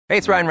Hey,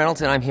 it's Ryan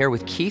Reynolds, and I'm here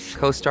with Keith,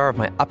 co-star of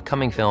my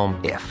upcoming film,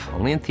 If,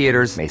 only in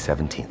theaters May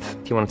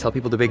 17th. Do you want to tell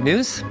people the big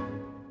news?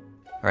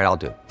 All right, I'll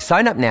do it.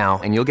 Sign up now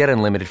and you'll get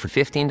unlimited for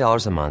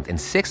 $15 a month and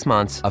 6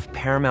 months of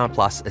Paramount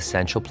Plus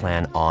Essential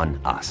Plan on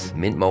us.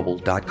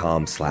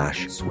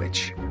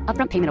 MintMobile.com/switch.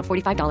 Upfront payment of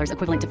 $45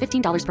 equivalent to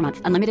 $15 per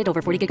month. Unlimited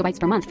over 40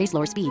 gigabytes per month. Face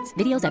lower speeds.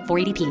 Videos at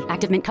 480p.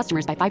 Active Mint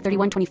customers by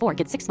 531.24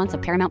 get 6 months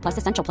of Paramount Plus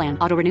Essential Plan.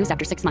 Auto renews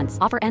after 6 months.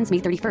 Offer ends May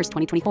 31st,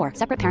 2024.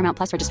 Separate Paramount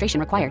Plus registration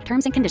required.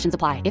 Terms and conditions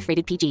apply if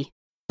rated PG.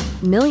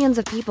 Millions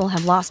of people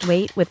have lost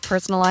weight with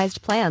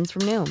personalized plans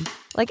from Noom.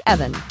 Like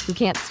Evan, who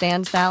can't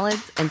stand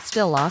salads and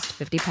still lost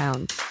 50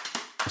 pounds.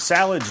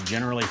 Salads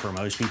generally for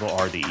most people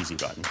are the easy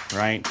button,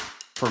 right?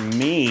 For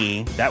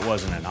me, that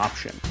wasn't an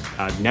option.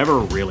 I never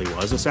really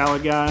was a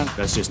salad guy.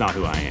 That's just not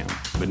who I am.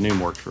 But Noom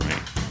worked for me.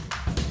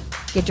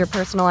 Get your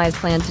personalized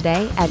plan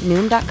today at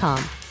Noom.com.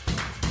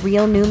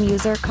 Real Noom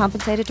user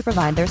compensated to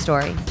provide their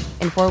story.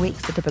 In 4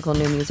 weeks, the typical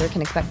Noom user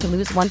can expect to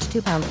lose 1 to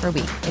 2 pounds per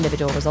week.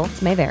 Individual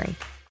results may vary.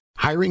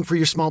 Hiring for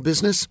your small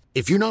business?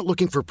 If you're not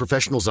looking for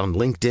professionals on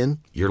LinkedIn,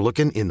 you're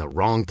looking in the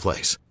wrong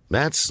place.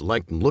 That's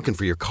like looking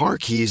for your car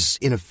keys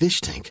in a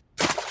fish tank.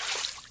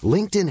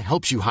 LinkedIn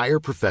helps you hire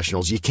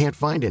professionals you can't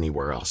find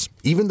anywhere else,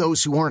 even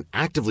those who aren't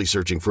actively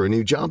searching for a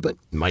new job but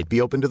might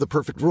be open to the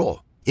perfect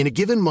role. In a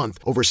given month,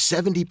 over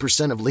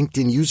 70% of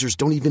LinkedIn users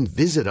don't even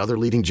visit other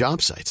leading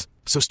job sites.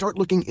 So start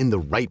looking in the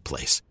right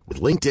place.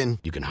 With LinkedIn,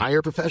 you can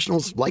hire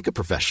professionals like a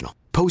professional.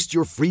 Post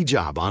your free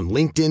job on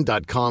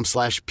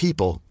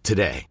linkedin.com/people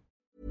today.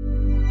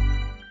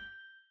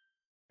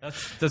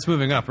 That's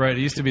moving up, right?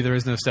 It used to be there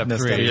is no step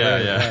three.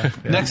 Yeah.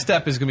 Next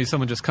step is going to be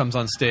someone just comes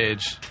on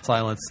stage,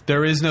 silence.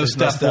 There is no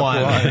step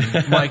one.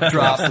 Mic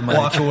drop,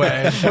 walk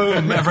away.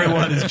 Boom,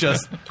 everyone is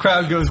just,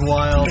 crowd goes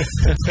wild.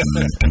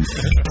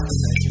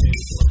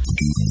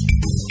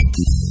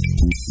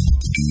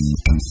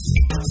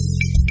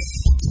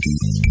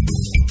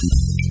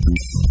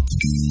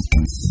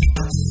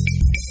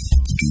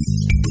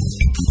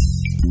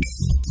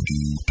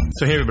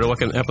 So hey everybody,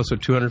 welcome to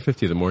episode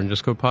 250 of the More Than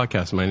Just Code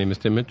podcast. My name is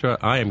Tim Mitra.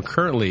 I am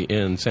currently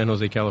in San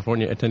Jose,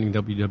 California, attending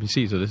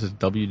WWDC. So this is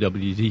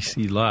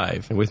WWDC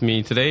Live. And with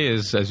me today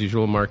is, as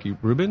usual, Mark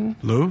Rubin.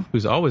 Hello.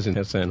 Who's always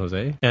in San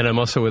Jose. And I'm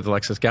also with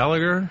Alexis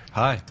Gallagher.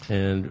 Hi.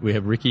 And we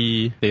have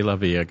Ricky De La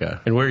Vega.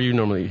 And where are you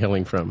normally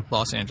hailing from?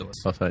 Los Angeles.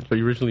 Los Angeles. So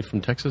you're originally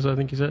from Texas, I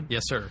think you said?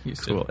 Yes, sir.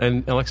 Cool.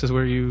 And Alexis,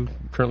 where are you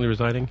currently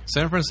residing?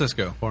 San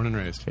Francisco, born and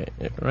raised. Okay.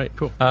 Yeah, right,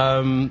 cool.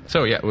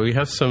 So yeah, we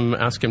have some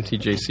Ask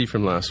MTJC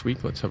from last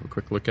week. Let's have a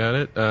quick look at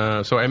it.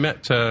 So I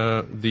met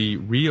the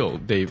real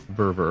Dave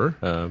Verver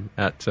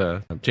at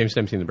James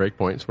Dempsey and the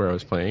Breakpoints, where I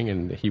was playing,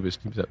 and he was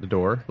at the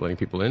door letting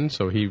people in.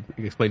 So he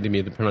explained to me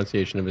the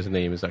pronunciation of his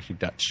name is actually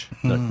Dutch.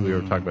 We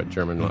were talking about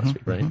German last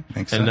week, right?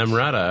 Makes and sense.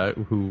 Namrata,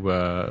 who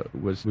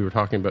we were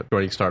talking about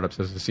joining startups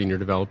as a senior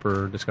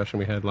developer discussion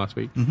we had last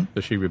week.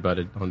 So she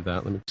rebutted on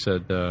that.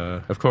 Said,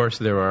 of course,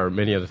 there are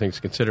many other things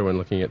to consider when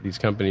looking at these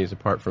companies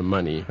apart from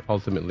money.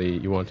 Ultimately,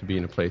 you want to be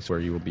in a place where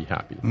you will be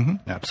happy.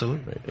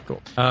 Absolutely. Right,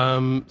 cool.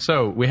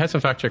 So we had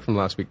some fact check from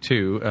last week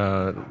too.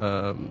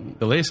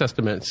 The latest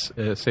estimates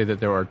say that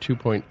there are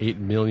 2.8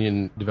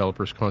 million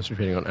developers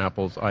concentrating on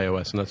Apple's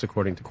iOS, and that's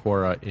according to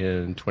Quora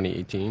in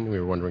 2018. We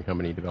were wondering how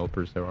many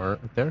developers there are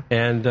out there.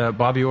 And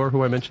Bobby Orr,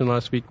 who I mentioned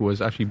last week,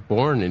 was actually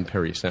born in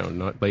Parry Sound,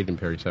 not played in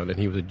Parry Sound, and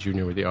he was a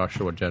junior with the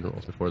Oshawa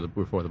Generals before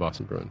the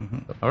Boston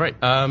Bruins. So, all right.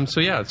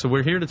 So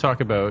we're here to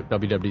talk about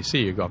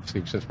WWDC,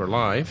 obviously, since we're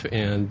live,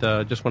 and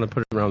just want to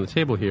put it around the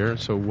table here.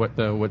 So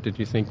what did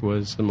you think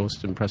was the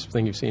most impressive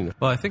thing you've seen?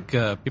 Well, I think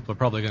people are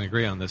probably going to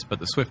agree on this, but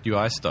the Swift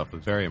UI stuff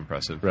was very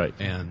impressive. Right.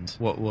 And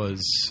what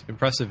was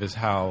impressive is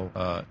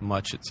how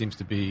much it seems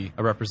to be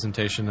a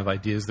representation of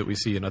ideas that we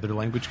see in other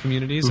language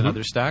communities and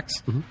other stacks.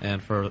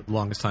 And for the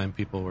longest time,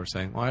 people were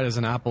saying, why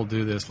doesn't Apple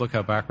do this? Look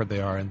how backward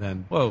they are. And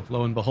then, whoa,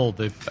 lo and behold,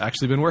 they've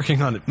actually been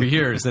working on it for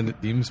years, and it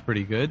seems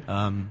pretty good.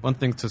 One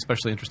thing that's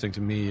especially interesting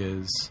to me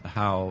is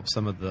how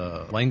some of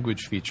the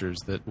language features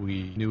that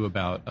we knew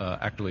about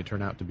actually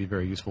turn out to be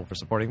very useful for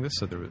supporting this.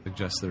 So there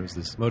suggests there's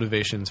this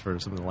motivations for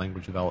some of the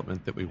language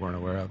development that we weren't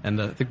aware of.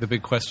 And I think the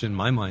big question in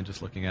my mind,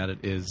 just looking at it,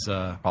 is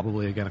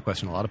probably, again, a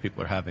question a lot of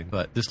people are having.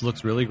 But this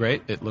looks really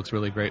great. It looks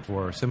really great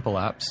for simple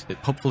apps.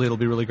 Hopefully it'll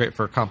be really great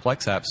for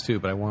complex apps too,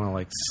 but I want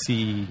to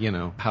see,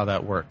 how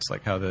that works,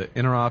 like how the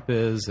interop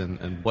is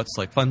and what's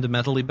like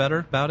fundamentally better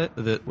about it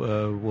that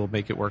will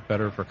make it work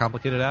better for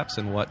complicated apps,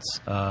 and what's,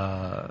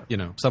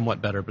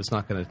 somewhat better, but it's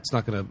not going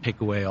to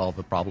take away all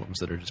the problems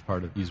that are just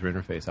part of user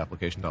interface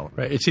application development.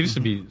 Right. It seems to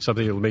be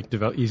something that will make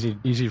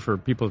easy for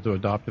people to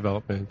adopt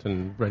development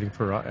and writing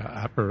for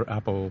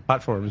Apple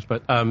platforms.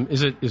 But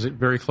is it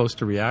very close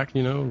to React?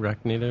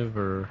 React Native,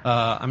 or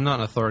I'm not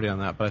an authority on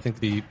that, but I think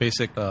the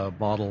basic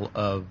model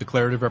of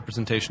declarative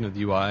representation of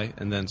the UI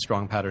and then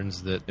strong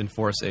patterns that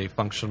enforce a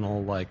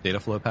functional like data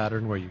flow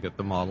pattern where you get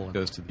the model and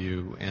goes to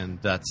view, and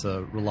that's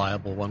a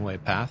reliable one-way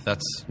path.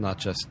 That's not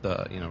just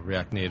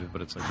React Native,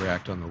 but it's like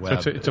React on the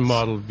web. So it's a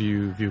model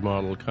view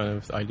model kind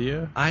of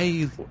idea.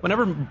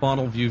 Whenever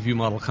model view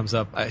model comes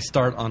up, I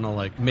start on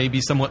a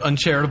maybe somewhat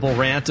uncharitable interminable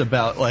rant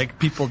about like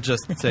people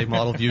just say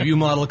model view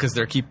model because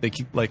they keep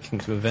liking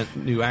to invent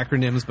new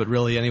acronyms, but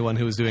really anyone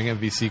who was doing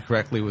MVC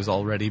correctly was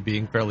already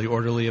being fairly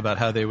orderly about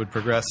how they would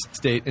progress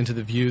state into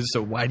the views.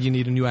 So why do you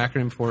need a new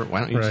acronym for it?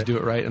 Why don't you just do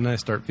it right? And then I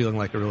start feeling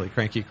like a really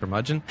cranky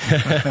curmudgeon.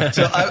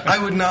 So I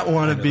would not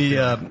want to be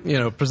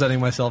presenting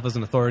myself as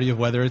an authority of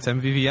whether it's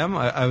MVVM.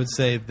 I would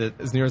say that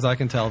as near as I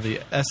can tell, the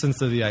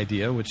essence of the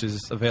idea, which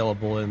is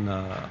available in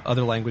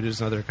other languages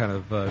and other kind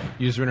of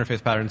user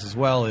interface patterns as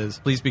well, is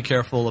please be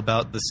careful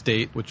about the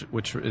state,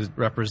 which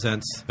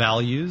represents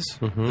values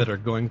that are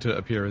going to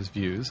appear as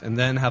views, and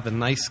then have a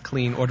nice,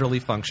 clean, orderly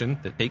function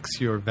that takes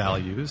your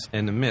values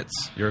and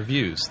emits your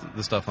views,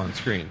 the stuff on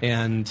screen.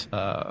 And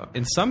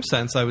in some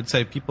sense, I would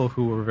say people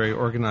who are very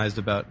organized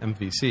about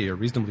MVC, or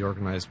reasonably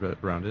organized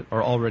around it,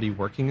 are already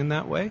working in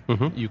that way.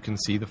 You can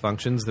see the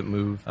functions that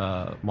move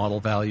model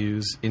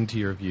values into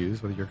your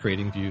views, whether you're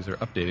creating views or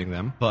updating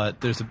them.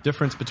 But there's a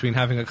difference between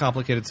having a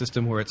complicated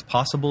system where it's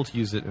possible to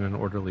use it in an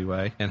orderly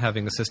way and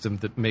having a system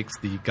that makes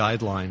the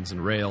guidelines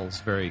and rails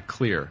very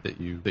clear that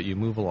you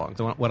move along.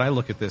 So when I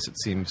look at this, it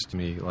seems to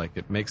me like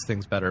it makes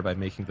things better by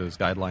making those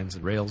guidelines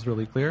and rails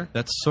really clear.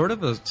 That's sort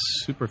of a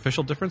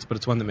superficial difference, but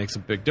it's one that makes a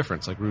big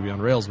difference. Like Ruby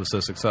on Rails was so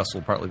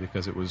successful partly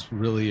because it was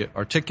really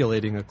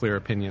articulating a clear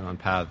opinion on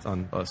paths,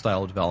 on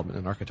style of development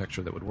and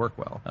architecture that would work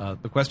well.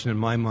 The question in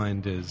my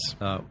mind is,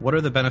 what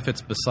are the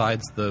benefits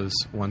besides those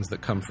ones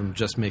that come from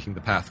just making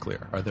the path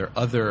clear? Are there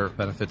other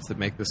benefits that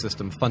make the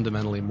system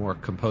fundamentally more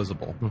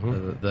composable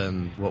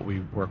than what we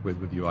work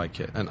with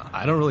UIKit? And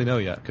I don't really know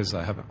yet because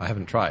I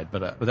haven't tried,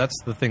 but that's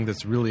the thing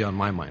that's really on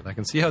my mind. I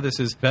can see how this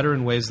is better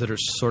in ways that are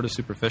sort of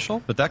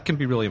superficial, but that can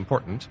be really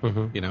important.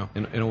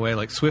 In a way,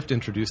 like Swift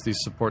introduced these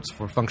supports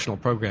for functional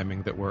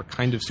programming that were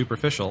kind of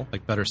superficial,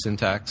 like better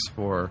syntax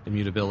for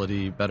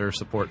immutability, better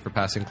support for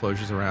passing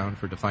closures around,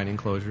 for defining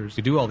closures.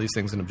 You do all these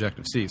things in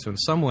Objective-C. So in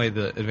some way,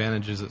 the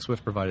advantages that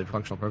Swift provided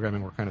functional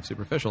programming were kind of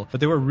superficial, but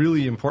they were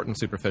really important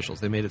superficials.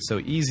 They made it so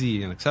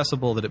easy and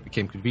accessible that it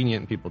became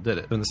convenient and people did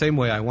it. So in the same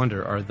way, I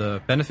wonder, are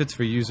the benefits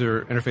for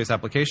user interface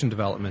application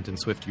development in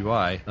Swift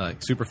UI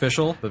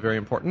superficial but very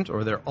important, or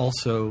are there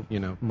also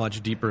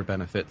much deeper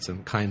benefits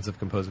and kinds of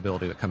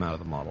composability that come out of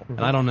the model?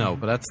 And I don't know,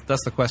 but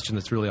that's the question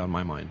that's really on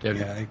my mind. Yeah,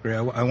 I agree.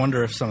 I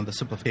wonder if some of the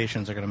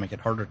simplifications are going to make it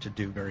harder to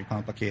do very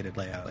complicated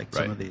layout, like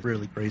some of these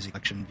really crazy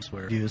sections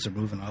where views are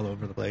moving all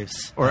over the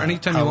place. Or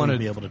anytime you want to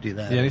be able to do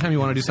that. Yeah, anytime you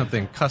want to do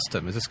something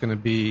custom, is this going to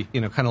be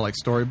kind of like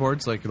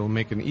storyboards? Like it'll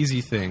make an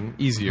easy thing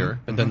easier,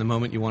 and then the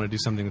moment you want to do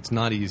something that's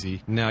not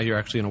easy, now you're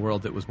actually in a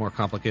world that was more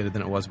complicated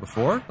than it was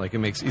before. Like it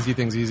makes easy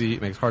things easy,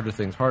 it makes harder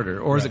things harder.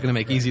 Or is it going to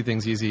make easy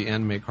things easy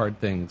and make hard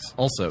things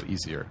also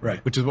easier?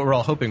 Right. Which is what we're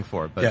all hoping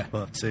for. But yeah,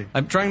 we'll have to see.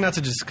 I'm trying not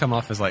to just come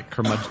off as like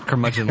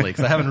curmudgeonly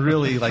because I haven't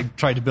really like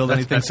tried to build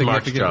anything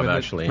significant. Job,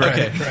 actually.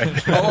 Okay.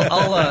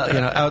 I'll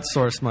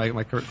outsource my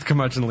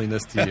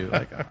curmudgeonliness to you.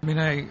 I mean,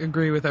 I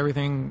agree with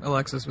everything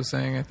Alexis was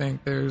saying. I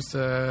think there's,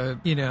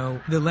 the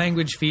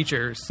language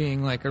features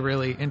being like a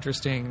really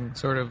interesting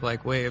sort of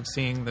like way of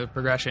seeing the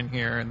progression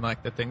here and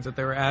like the things that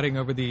they were adding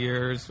over the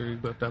years through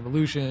Swift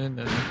Evolution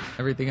and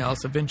everything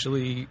else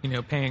eventually,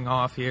 paying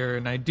off here.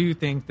 And I do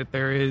think that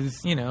there is,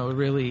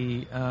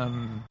 really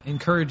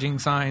encouraging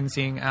sign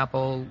seeing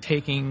Apple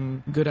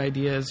taking good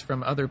ideas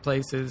from other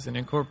places and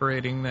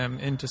incorporating them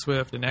into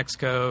Swift and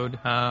Xcode,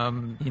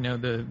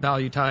 the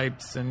value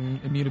types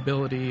and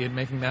immutability and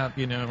making that,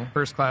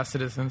 first-class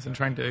citizens and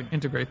trying to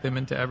integrate them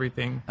into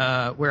everything.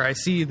 Where I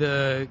see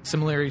the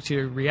similarity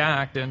to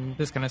React and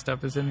this kind of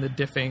stuff is in the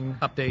diffing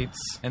updates.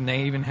 And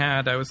they even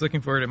had, I was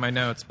looking for it in my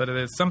notes, but it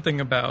is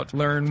something about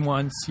learn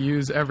once,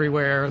 use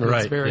everywhere.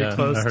 That's very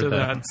close to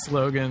that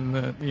slogan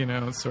that,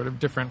 sort of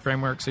different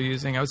frameworks are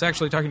using. I was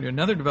actually talking to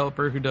another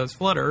developer who does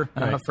Flutter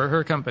for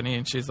her company,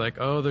 and she's like,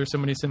 oh, there's so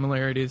many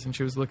similarities. And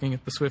she was looking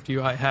at the Swift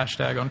UI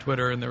hashtag on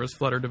Twitter, and there was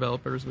Flutter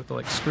developers with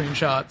like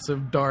screenshots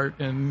of Dart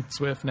and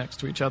Swift next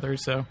to each other.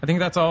 So I think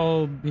that's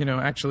all,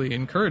 actually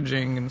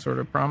encouraging and sort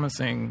of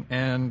promising.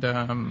 And,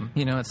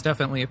 it's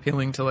definitely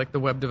appealing to like the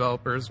web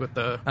developers with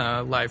the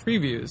live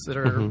previews that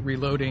are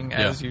reloading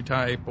as you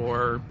type,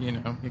 or,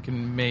 you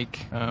can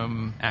make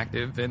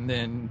active and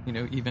then,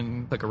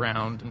 even click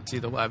around and see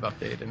the live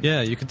update. And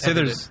you could say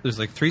there's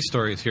like three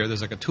stories here.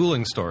 There's like a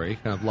tooling story,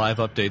 kind of live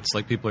updates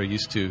like people are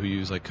used to who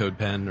use like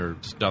CodePen or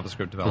just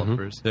JavaScript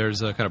developers.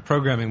 There's a kind of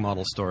programming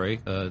model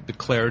story,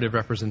 declarative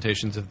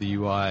representations of the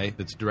UI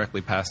that's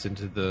directly passed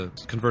into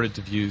converted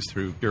to views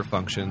through pure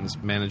functions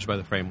managed by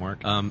the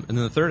framework. And then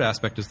the third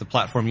aspect is the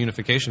platform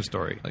unification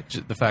story, like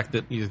the fact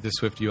that the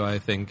Swift UI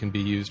thing can be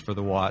used for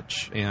the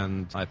watch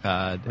and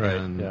iPad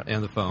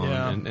and the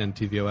phone and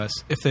tvOS.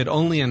 If they'd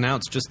only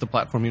announced just the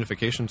platform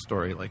unification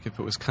story, like if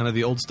it was kind of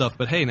the old stuff,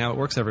 but hey, now it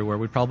works everywhere,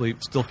 we'd probably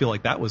still feel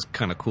like that was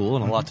kind of cool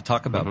and a lot to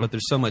talk about. But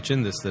there's so much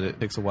in this that it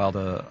takes a while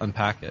to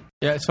unpack it.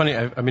 Yeah, it's funny.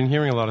 I've been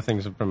hearing a lot of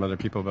things from other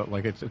people about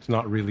like it's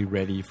not really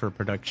ready for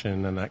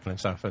production and that kind of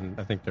stuff. And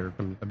I think there's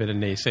a bit of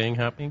naysaying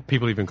happening.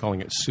 People even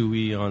calling it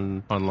SUI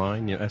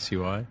online,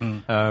 SUI.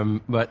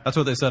 But that's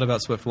what they said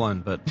about Swift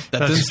 1, but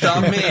that didn't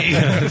stop me.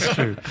 That's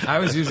true. I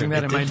was using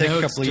that in my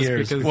notes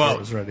just because...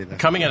 Well, ready to...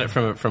 Coming at it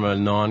from a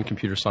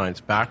non-computer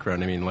science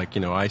background, I mean, like,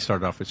 I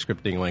started off with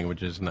scripting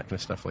languages and that kind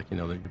of stuff, like, the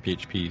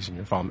PHPs and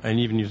your file, and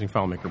even using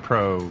FileMaker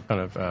Pro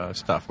kind of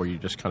stuff where you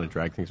just kind of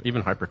drag things,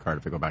 even HyperCard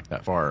if we go back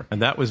that far.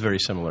 And that was very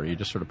similar. You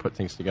just sort of put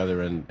things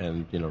together and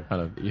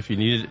kind of, if you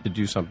needed to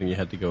do something, you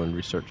had to go and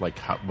research, like,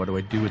 what do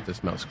I do with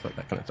this mouse click,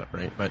 that kind of stuff,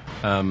 right? But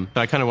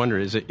I kind of wonder,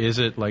 is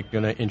it like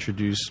going to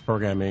introduce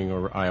programming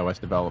or iOS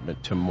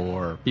development to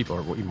more people,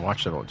 or even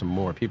watch development to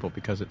more people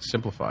because it's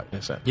simplified in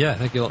a sense? Yeah, I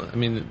think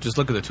just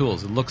look at the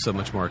tools. It looks so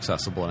much more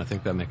accessible, and I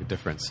think that'll make a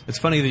difference. It's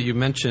funny that you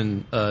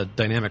mentioned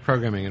dynamic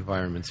programming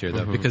environments here,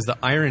 though, because the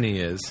irony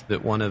is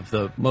that one of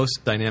the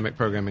most dynamic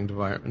programming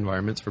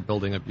environments for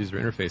building up user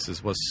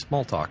interfaces was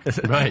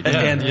Smalltalk. Right.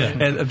 Yeah,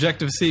 and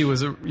Objective-C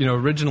was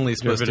originally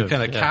supposed to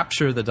kind of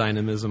capture the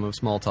dynamism of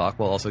Smalltalk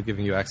while also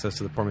giving you access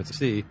to the performance of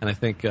C. And I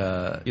think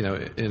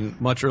in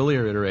much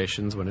earlier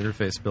iterations, when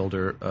Interface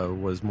Builder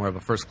was more of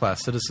a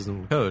first-class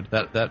citizen code,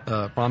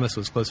 that promise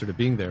was closer to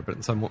being there. But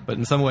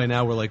in some way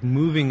now we're like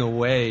moving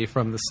away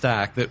from the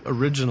stack that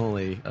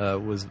originally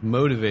was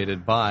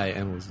motivated by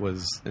and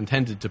was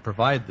intended to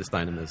provide this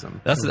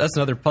dynamism. That's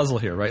another puzzle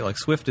here, right? Like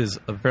Swift is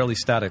a fairly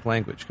static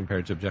language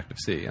compared to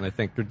Objective-C, and I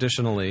think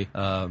traditionally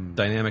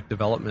dynamic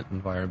development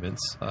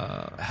environments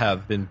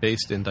have been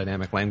based in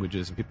dynamic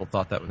languages, and people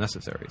thought that was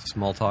necessary.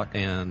 Smalltalk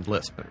and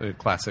Lisp,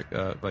 classic,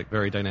 like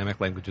very dynamic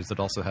languages that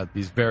also had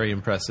these very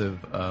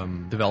impressive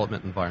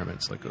development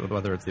environments, like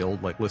whether it's the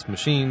old like Lisp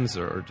machines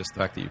or just the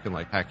fact that you can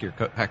like hack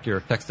your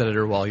text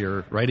editor while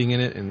you're writing in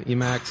it in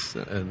Emacs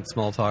and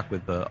Smalltalk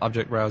with the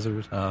object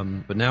browsers.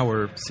 But now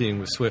we're seeing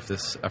with Swift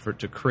this effort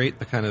to create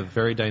the kind of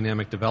very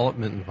dynamic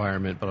development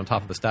environment, but on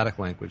top of a static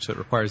language, so it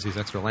requires these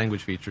extra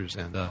language features.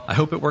 And I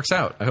hope it works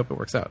out.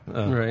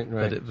 Right.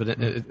 But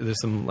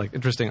there's some like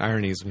interesting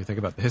ironies when you think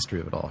about the history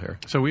of it all here.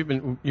 So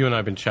you and I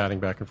have been chatting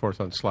back and forth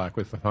on Slack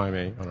with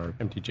Jaime on our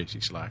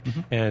MTJC Slack,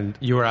 and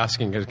you were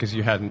asking because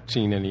you hadn't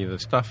seen any of the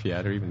stuff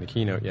yet, or even the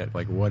keynote yet.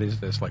 Like, what is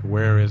this? Like,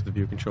 where is the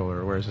view controller?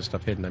 Or where is this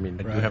stuff hidden? I mean,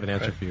 I do have an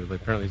answer for you.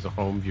 Like, apparently, it's a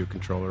home view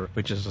controller,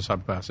 which is a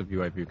subclass of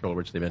UI view controller,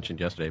 which they mentioned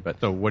yesterday. But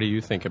so, what do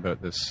you think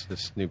about this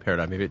new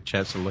paradigm? Maybe a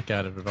chance to look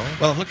at it at all?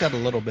 Well, I've looked at it a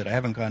little bit. I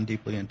haven't gone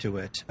deeply into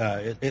it.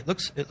 It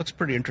looks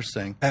pretty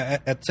interesting.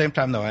 At the same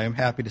time, though, I am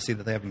happy to see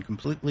that they haven't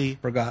completely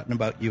forgotten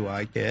about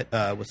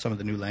UIKit with some of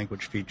the new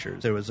language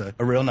features. There was a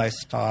real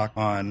nice talk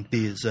on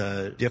these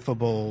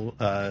diffable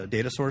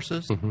data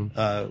sources.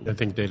 I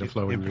think data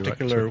flow in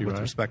particular with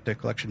respect to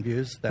collection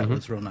views. That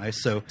was real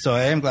nice. So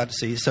I am glad to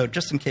see. So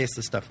just in case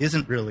this stuff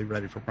isn't really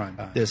ready for prime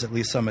time, there's at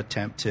least some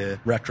attempt to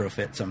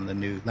retrofit some of the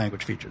new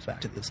language features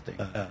back to this thing.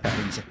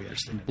 Things that we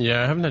understand.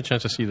 Yeah, I haven't had a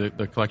chance to see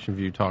the collection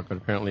view talk, but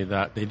apparently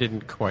that they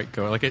didn't quite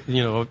go. Like,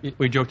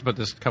 we joked about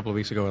this a couple of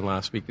weeks ago and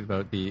last week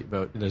about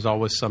there's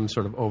always some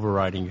sort of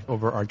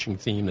overarching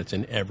theme that's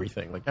in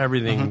everything. Like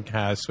everything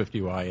has Swift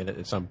UI in it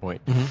at some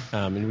point.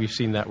 And we've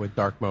seen that with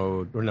dark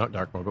mode, or not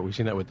dark mode, but we've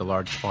seen that with the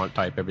large font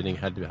type. Everything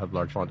had to have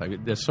large font type.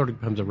 This sort of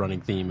becomes a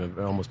running theme of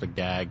almost a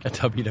gag at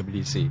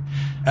WWDC.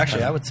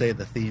 Actually, I would say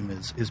the theme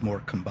is more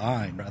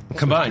combined rather than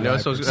combined. No,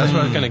 so that's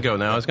where I was going to go.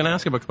 Now I was going to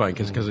ask about combined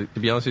because to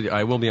be honest with you,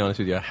 I will be honest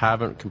with you, I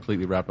haven't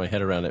completely wrapped my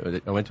head around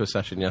it. I went to a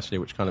session yesterday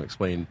which kind of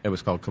explained it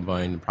was called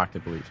Combined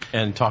Practically,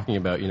 and talking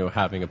about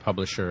having a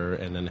publisher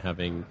and then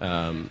having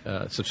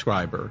a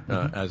subscriber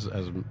as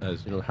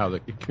how the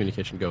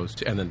communication goes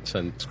to, and then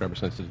send subscriber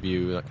sends to the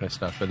view, that kind of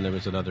stuff. And there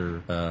was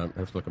another I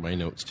have to look at my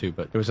notes too,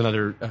 but there was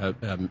another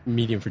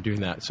medium for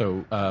doing that.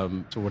 So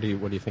what do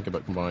you think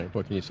about Combined?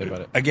 What can you say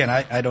about it? Again,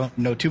 I don't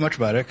know too much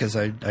about it because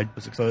I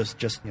was exposed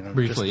just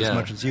briefly, as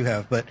much as you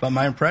have. But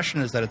my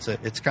impression is that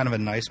it's kind of a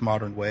nice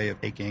modern way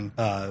of taking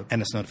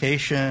NS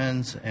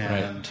notifications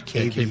and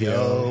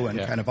KVO and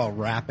kind of all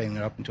wrapping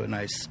it up into a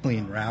nice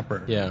clean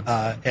wrapper.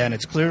 Yeah. And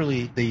it's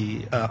clearly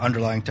the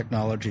underlying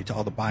technology to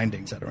all the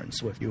bindings that are in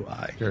Swift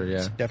UI. Sure, yeah.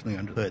 It's definitely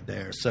under the hood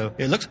there. So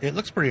it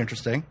looks pretty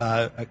interesting.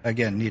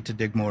 Again, need to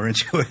dig more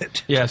into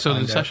it. Yeah. So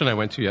the session I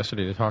went to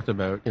yesterday, they talked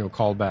about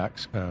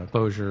callbacks,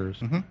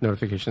 closures,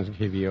 notifications, and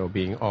KVO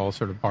being all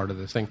sort of part of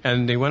this thing.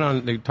 And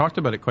they talked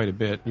about it quite a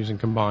bit using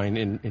Combine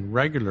in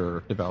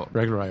regular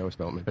iOS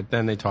development. But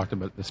then they talked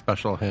about the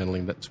special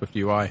handling that Swift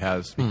UI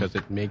has because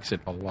it makes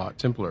it a lot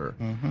simpler.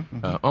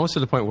 Almost to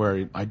the point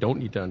where I don't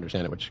need to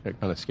understand it, which kind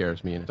of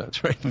scares me in a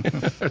sense, right?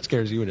 It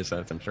scares you in a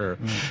sense, I'm sure.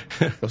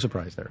 No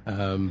surprise there.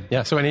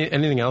 So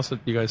anything else that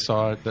you guys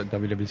saw at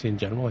WWDC in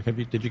general? Like,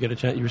 did you get a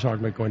chance? You were talking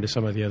about going to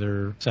some of the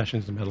other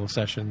sessions, the metal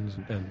sessions,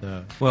 and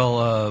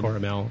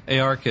ML.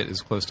 ARKit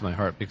is close to my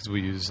heart because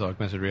we use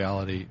augmented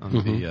reality on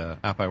the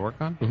app I work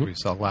on. We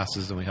sell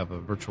glasses and we have a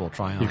virtual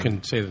try-on. You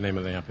can say the name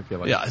of the app if you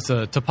like. Yeah, it's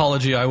a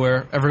topology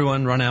eyewear.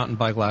 Everyone run out and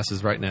buy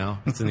glasses right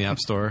now. It's in the App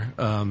Store.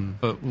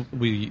 But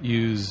we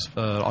use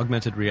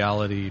augmented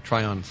reality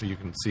try-on so you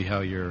can see how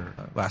your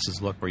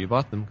glasses look where you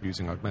bought them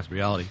using augmented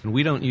reality. And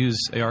we don't use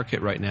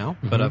ARKit right now,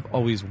 but I've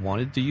always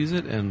wanted to use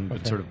it and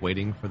been sort of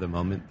waiting for the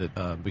moment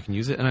that we can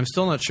use it. And I'm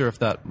still not sure if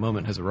that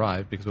moment has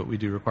arrived because what we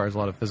do requires a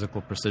lot of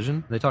physical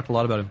precision. They talked a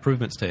lot about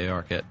improvements to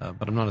ARKit,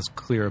 but I'm not as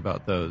clear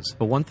about those.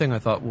 But one thing I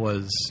thought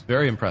was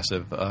very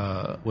impressive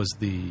was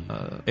the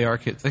the AR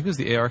kit. I think it was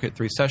the AR kit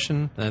 3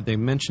 session. They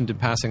mentioned in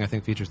passing, I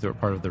think, features that were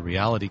part of the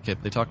reality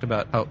kit. They talked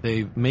about how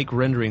they make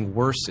rendering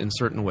worse in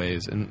certain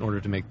ways in order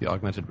to make the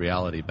augmented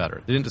reality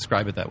better. They didn't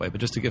describe it that way, but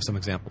just to give some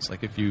examples,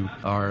 like if you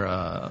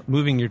are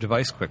moving your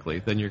device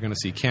quickly, then you're going to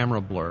see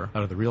camera blur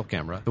out of the real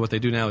camera. So what they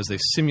do now is they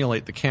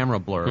simulate the camera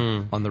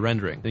blur on the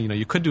rendering. And,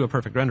 you could do a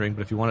perfect rendering,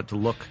 but if you want it to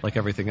look like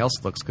everything else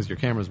looks because your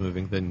camera's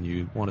moving, then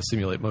you want to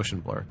simulate motion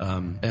blur.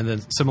 And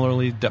then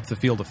similarly, depth of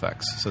field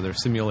effects. So they're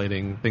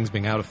simulating things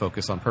being out of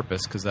focus on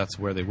purpose because that's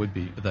where they would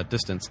be at that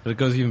distance. But it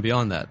goes even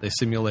beyond that. They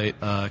simulate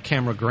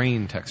camera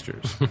grain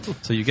textures.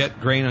 So you get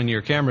grain on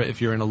your camera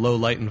if you're in a low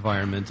light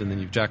environment, and then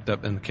you've jacked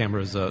up, and the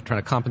camera is trying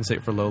to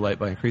compensate for low light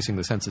by increasing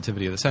the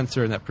sensitivity of the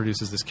sensor, and that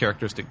produces this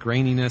characteristic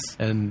graininess.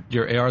 And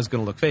your AR is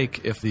going to look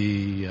fake if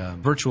the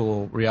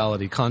virtual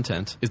reality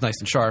content is nice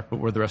and sharp, but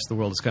where the rest of the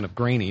world is kind of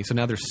grainy. So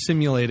now they're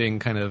simulating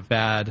kind of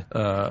bad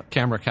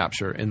camera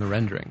capture in the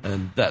rendering,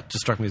 and that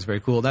just struck me as very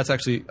cool. That's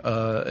actually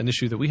an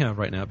issue that we have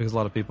right now, because a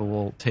lot of people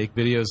will take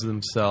videos of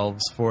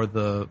themselves for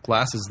the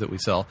glasses that we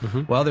sell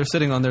while they're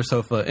sitting on their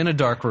sofa in a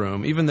dark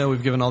room, even though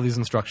we've given all these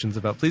instructions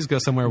about please go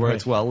somewhere where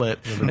it's well lit.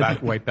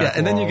 White back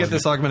and then you get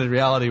this augmented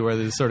reality where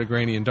it's sort of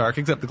grainy and dark,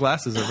 except the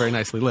glasses are very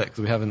nicely lit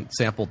because we haven't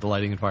sampled the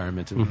lighting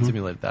environment and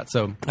simulated that.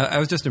 So I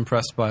was just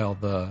impressed by all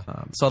the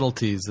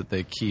subtleties that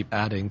they keep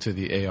adding to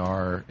the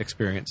AR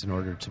experience in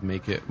order to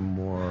make it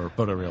more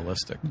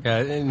photorealistic. Yeah,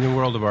 in the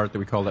world of art, that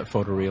we call that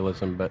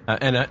photorealism. But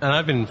and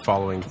I've been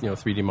following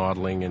 3D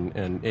modeling,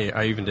 and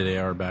I even did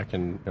AR back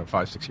in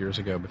 5-6 years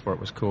ago before it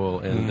was cool,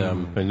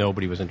 and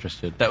nobody was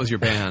interested. That was your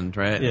band,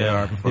 right? Yeah.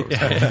 AR before it was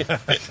cool.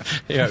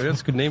 Yeah,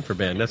 that's a good name for a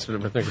band. That's I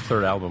think the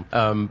third album.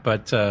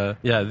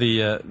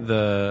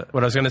 The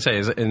what I was going to say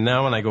is, and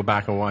now when I go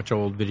back and watch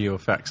old video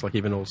effects, like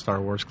even old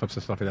Star Wars clips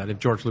and stuff like that, if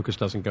George Lucas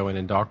doesn't go in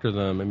and doctor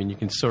them, I mean, you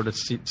can sort of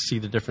see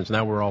the difference.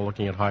 Now we're all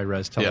looking at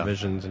high-res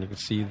televisions, and you can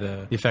see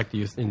the effect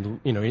in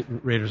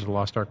Raiders of the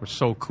Lost Ark was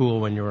so cool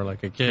when you were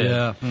like a kid,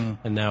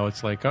 and now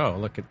it's like, oh,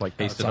 look at like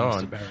pasted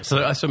on.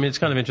 So I mean, it's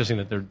kind of interesting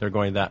that they're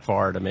going that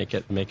far to make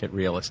it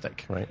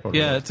realistic, right?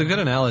 Yeah, it's a good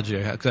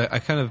analogy. I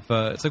kind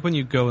of it's like when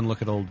you go and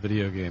look at old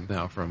video games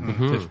now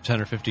from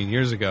 10 or 15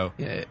 years ago.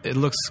 It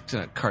looks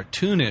kind of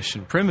cartoonish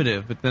and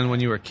primitive, but then when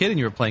you were a kid and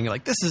you were playing, you're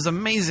like, this is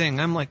amazing.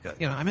 I'm like,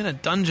 I'm in a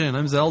dungeon.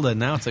 I'm Zelda.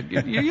 Now it's like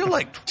you're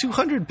like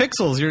 200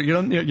 pixels.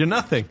 You're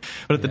nothing.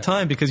 But at the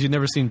time, because you'd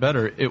never seen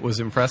better, it was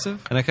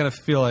impressive. And I kind of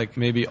feel like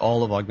maybe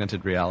all of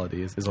augmented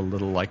reality is a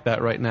little like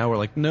that right now, where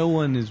like no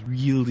one is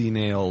really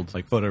nailed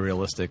like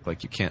photorealistic.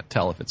 Like you can't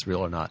tell if it's real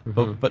or not.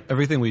 But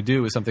everything we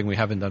do is something we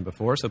haven't done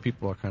before, so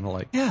people are kind of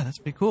like, yeah, that's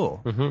pretty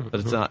cool. But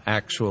it's not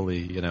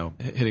actually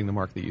hitting the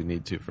mark that you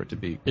need to for it to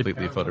be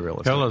completely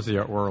photorealistic. Parallels the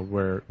art world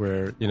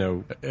where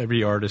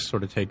every artist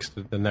sort of takes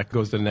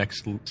goes the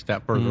next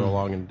step further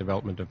along in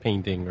development of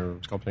painting or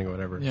sculpting or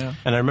whatever. Yeah.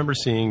 And I remember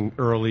seeing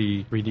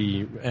early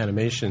 3D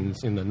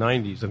animations in the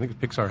 90s. I think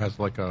Pixar has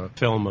like a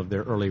film of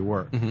their early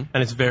work, and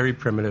it's very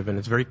primitive and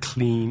it's very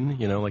clean,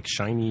 like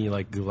shiny,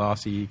 like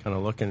glossy kind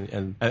of look.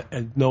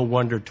 And no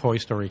wonder Toy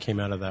Story came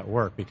out of that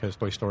work, because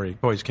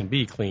toys can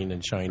be clean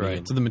and shiny.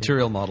 Right. So the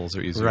material models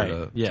are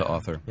easier to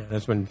author. Yeah,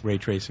 that's when ray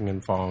tracing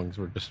and fongs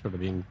were just sort of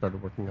being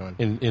started working on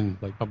in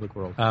like public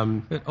world.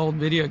 But old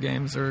video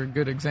games are a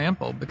good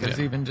example, because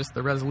even just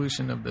the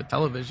resolution of the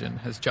television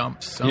has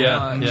jumped so much.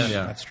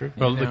 Yeah, that's true.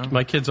 Well,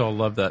 my kids all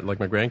love that. Like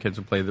my grandkids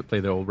will play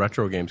the old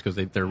retro games because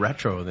they're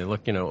retro and they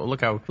look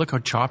look how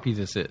choppy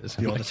this is.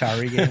 The old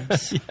Atari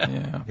games.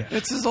 Yeah.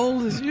 It's as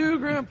old as you,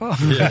 Grandpa.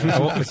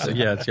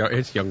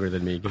 It's younger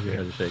than me. Give your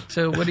head a shake.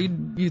 So what do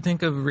you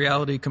think of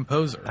Reality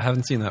Composer? I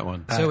haven't seen that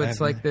one. So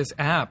it's like this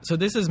app. So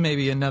this is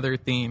maybe another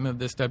theme of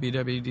this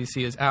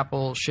WWDC is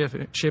Apple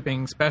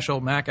shipping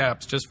special Mac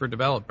apps just for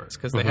developers,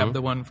 because they have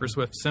the one for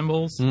Swift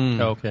Symbols.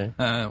 Okay.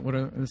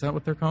 Is that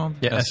what they're called?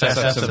 Yeah,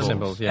 SF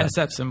Symbols. Yeah.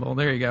 SF Symbol.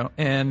 There you go.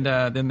 And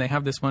then they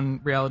have this one,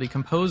 Reality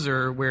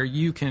Composer, where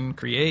you can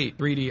create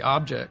 3D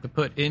object to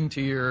put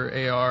into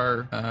your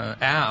AR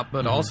app,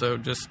 but also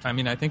just,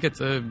 I think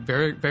it's a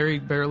very, very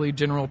barely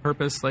general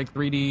purpose like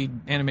 3D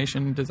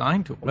animation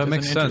design tool. That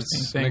makes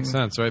sense. Makes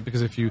sense, right?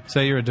 Because if you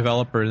say you're a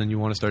developer and then you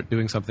want to start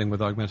doing something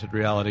with augmented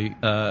reality,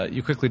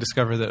 you quickly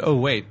discover that, oh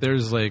wait,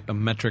 there's like a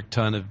metric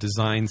ton of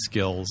design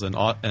skills and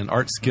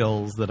art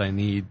skills that I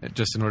need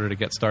just in order to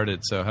get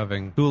started. So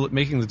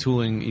making the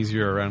tooling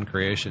easier around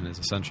creation is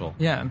essential.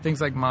 Yeah, and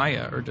things like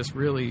Maya are just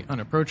really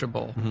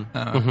unapproachable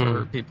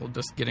for people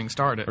just getting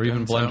started. Or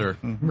even Blender.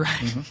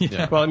 Right.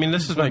 Yeah. Well,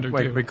 this is my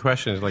big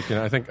question. Is like,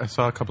 I think I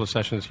saw a couple of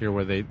sessions here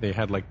where they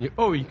had like,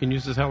 you can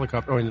use this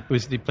helicopter. Or it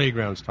was the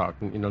Playgrounds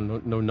talk.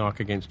 No knock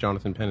against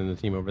Jonathan Penn and the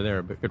team over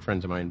there, but good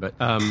friends of mine. But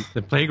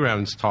the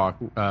Playgrounds talk,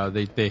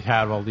 they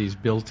have all these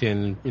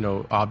built-in,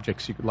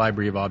 objects,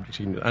 library of objects.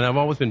 And I've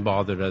always been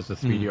bothered as a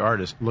 3D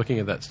artist looking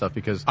at that stuff,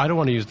 because I don't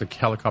want to use the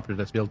helicopter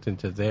that's built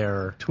into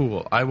their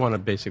tool. I want to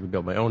basically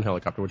build my own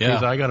helicopter, which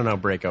means I got to now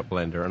break out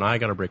Blender, and I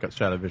got to break out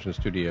Stratovision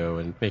Studio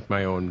and make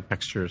my own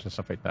textures and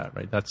stuff like that,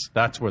 right?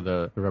 That's where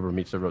the rubber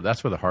meets the road.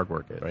 That's where the hard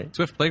work is, right?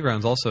 Swift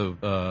Playgrounds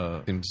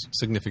also seems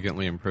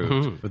significantly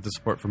improved with the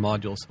support for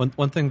modules. One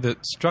One thing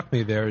that struck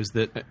me there is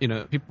that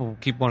people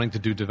keep wanting to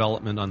do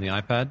development on the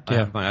iPad. I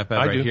have my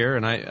iPad here,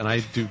 and I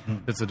do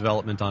bits of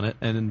development on it,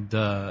 and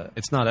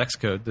it's not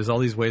Xcode. There's all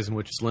these ways in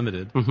which it's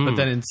limited, but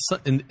then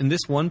in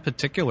this one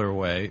particular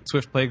way,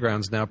 Swift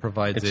Playgrounds now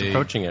provides it's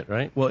approaching it,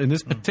 right? Well, in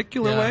this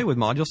particular way with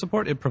module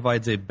support, it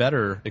provides a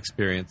better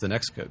experience than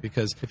Xcode,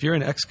 because if you're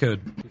in Xcode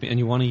and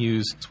you want to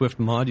use Swift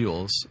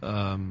modules,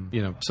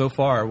 so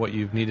far what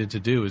you've needed to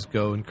do is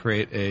go and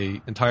create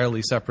a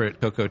entirely separate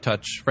Cocoa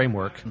Touch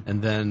framework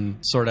and then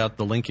sort out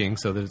the linking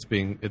so that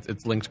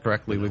it's linked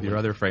correctly with your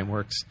other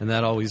frameworks, and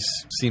that always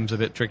seems a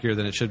bit trickier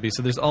than it should be.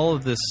 So there's all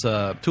of this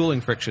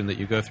tooling friction that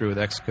you go through with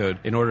Xcode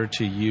in order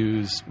to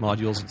use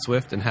modules in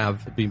Swift and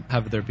have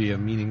there be a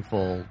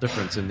meaningful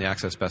difference in the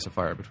access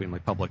specifier between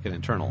like public and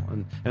internal.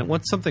 And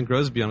once something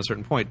grows beyond a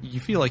certain point, you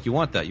feel like you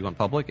want that. You want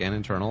public and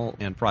internal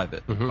and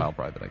private, file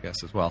private, I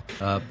guess, as well.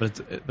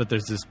 But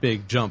there's this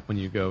big jump when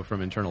you go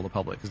from internal to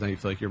public, because now you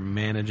feel like you're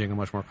managing a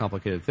much more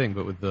complicated thing.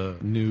 But with the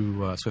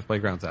new Swift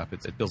Playgrounds app,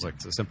 it feels like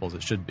it's as simple as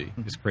it should be.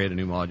 Just create a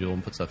new module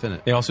and put stuff in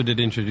it. They also did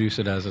introduce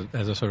it as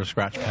a sort of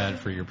scratch pad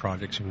for your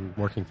projects and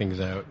working things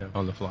out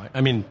on the fly.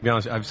 I mean, to be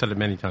honest, I've said it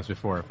many times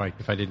before.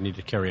 If I didn't need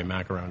to carry a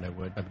Mac around, I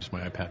would. I'd just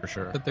my iPad for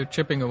sure. But they're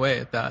chipping away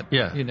at that.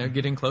 Yeah.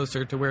 Getting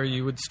closer to where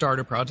you would start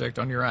a project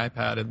on your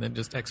iPad and then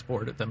just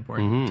export at some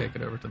point and take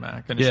it over to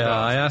Mac.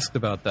 I asked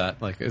about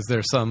that. Like, is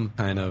there some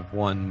kind of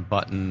one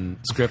button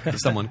script that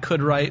someone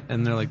could write?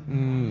 And they're like,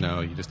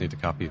 no, you just need to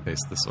copy and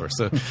paste the source.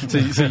 So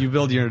you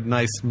build your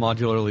nice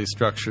modularly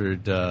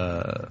structured,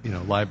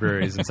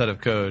 libraries and set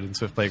of code in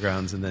Swift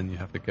Playgrounds, and then you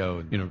have to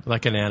go,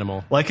 like an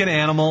animal, copy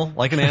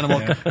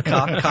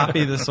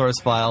the source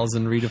files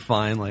and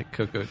redefine like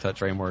Cocoa Touch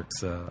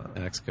frameworks in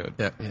Xcode.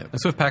 Yeah. And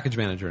Swift Package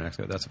Manager in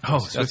Xcode.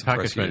 Swift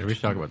Package Manager. We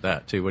should talk about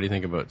that too. What do you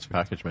think about Swift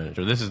Package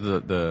Manager? This is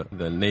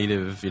the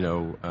native,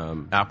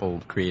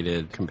 Apple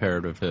created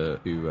comparative to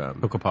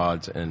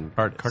CocoaPods and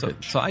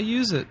Cartridge. So I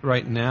use it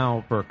right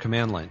now for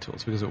command line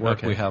tools, because at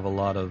work we have a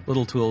lot of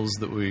little tools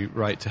that we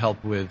write to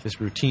help with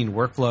this routine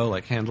workflow,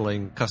 like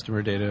handling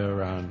customer data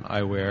around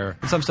eyewear,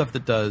 and some stuff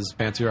that does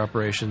fancier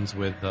operations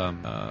with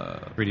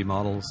 3D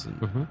models.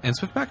 And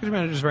Swift Package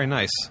Manager is very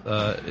nice.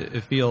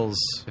 It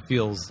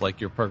feels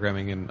like you're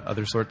programming in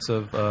other sorts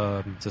of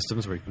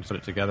systems where you can put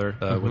it together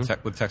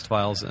with text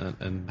files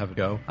and have it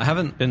go. I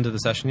haven't been to the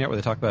session yet where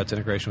they talk about its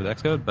integration with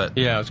Xcode, but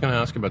yeah, I was going to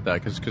ask about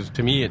that because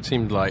to me it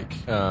seemed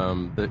like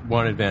the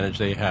one advantage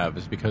they have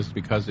is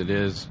because it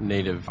is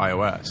native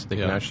iOS, they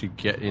can actually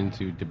get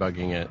into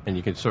debugging it, and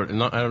you can sort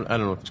of I don't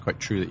know if it's quite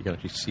true that you can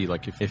actually see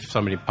like if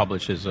somebody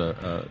publishes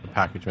a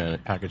package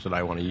that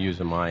I want to use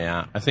in my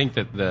app. I think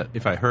that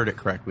if I heard it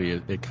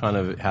correctly, it kind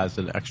of has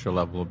an extra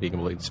level of being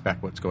able to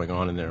inspect what's going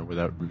on in there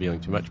without revealing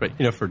too much. But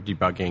for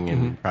debugging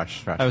and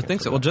crash, I would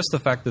think so. Well, just the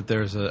fact that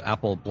there's an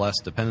Apple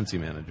blessed dependency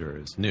manager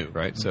is new,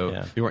 right? So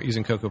if you weren't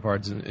using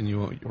CocoaPods and you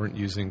weren't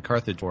using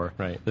Carthage for,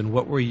 then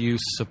what were you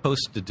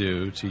supposed to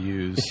do to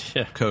use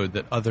code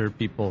that other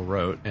people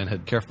wrote and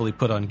had carefully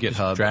put on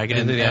GitHub? Drag it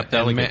into the app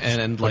delegate.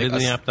 And put it in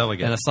the app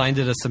delegate. And assigned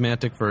it a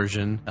semantic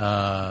version.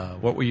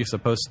 What were you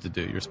supposed to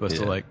do? You're supposed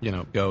to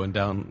go and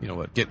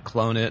down, git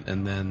clone it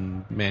and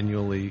then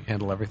manually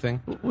handle everything,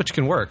 which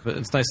can work, but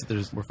it's nice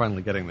that we're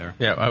finally getting there.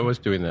 Yeah, I was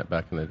doing that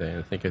back in the day, and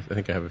I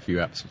think I have a few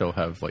apps still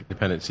have like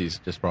dependencies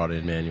just brought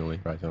in manually,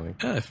 surprisingly.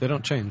 Yeah, if they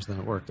don't change, then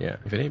it works. Yeah,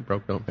 if it ain't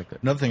broke, don't fix it.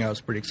 Another thing I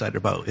was pretty excited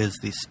about is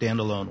the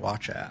standalone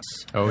watch apps.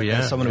 Oh yeah,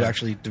 as someone who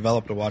actually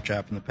developed a watch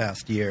app in the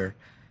past year,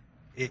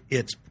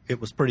 it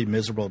was pretty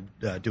miserable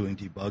doing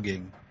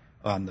debugging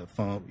on the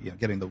phone,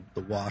 getting the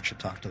watch to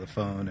talk to the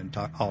phone and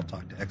all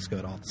talk to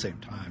Xcode all at the same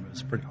time. It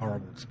was a pretty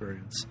horrible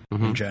experience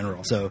in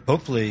general. So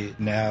hopefully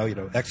now,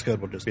 Xcode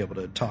will just be able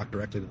to talk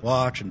directly to the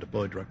watch and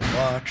deploy directly to the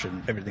watch,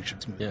 and everything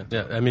should smooth.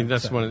 Yeah. I mean,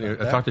 that's one of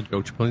the. I talked to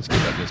Joe Chaplinsky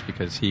about this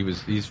because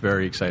he's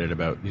very excited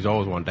about. He's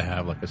always wanted to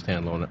have like a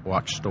standalone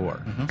watch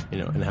store,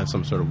 and have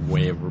some sort of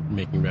way of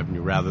making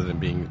revenue rather than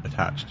being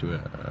attached to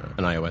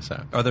an iOS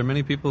app. Are there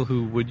many people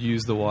who would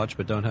use the watch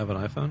but don't have an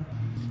iPhone?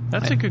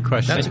 That's a good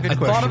question. I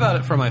thought about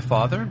it for my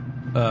father,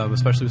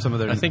 especially with some of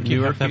their. I think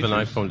you have to have an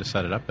iPhone to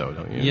set it up, though,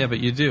 don't you? Yeah, but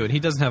you do, and he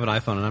doesn't have an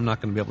iPhone, and I'm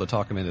not going to be able to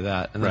talk him into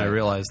that. And then I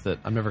realized that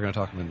I'm never going to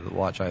talk him into the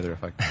watch either.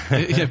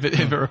 If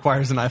it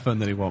requires an iPhone,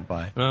 then he won't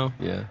buy. Well,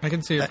 yeah, I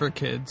can see it for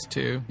kids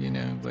too.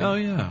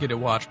 Get a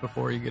watch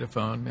before you get a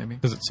phone, maybe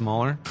because it's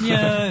smaller.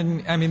 Yeah,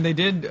 and I mean they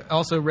did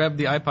also rev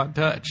the iPod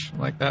Touch,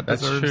 like that.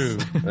 That's true.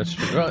 That's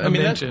true. Well, I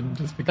mean,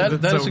 just because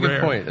that is a good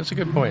point. That's a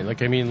good point.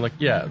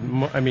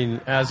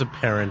 As a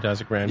parent,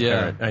 as a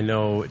grandparent, I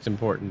know it's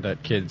important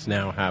that kids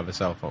now have a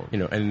cell phone.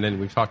 And then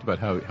we've talked about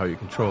how you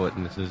control it,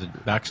 and this is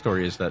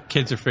backstory is that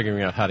kids are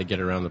figuring out how to get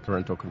around the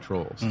parental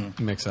controls.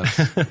 Makes sense.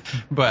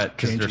 But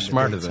because they're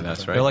smarter than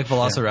us, right? They're like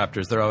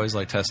velociraptors. They're always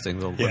like testing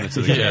the limits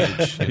of the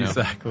cage.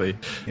 Exactly.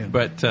 Yeah.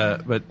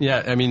 But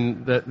yeah, I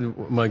mean,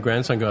 my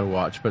grandson got a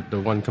watch, but the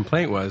one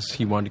complaint was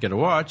he wanted to get a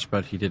watch,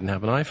 but he didn't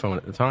have an iPhone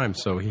at the time,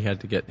 so he had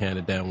to get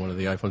handed down one of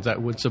the iPhones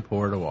that would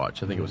support a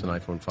watch. I think it was an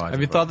iPhone 5.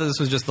 Have you thought that this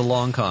was just the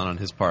long con on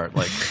his part,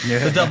 like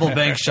the double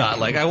bank shot?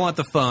 Like, I want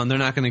the phone, they're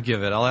not going to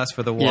give it. I'll ask ask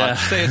for the watch. Yeah.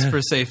 Say it's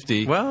for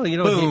safety. Well, you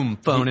know, boom,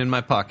 phone in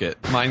my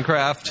pocket.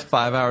 Minecraft,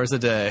 5 hours a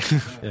day.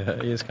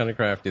 Yeah, he is kind of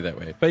crafty that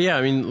way. But yeah,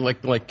 I mean,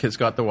 like it's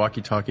got the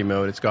walkie-talkie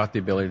mode. It's got the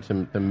ability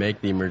to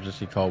make the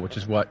emergency call, which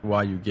is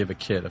why you give a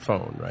kid a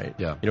phone, right?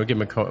 Yeah. You don't give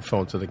them a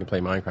phone so they can play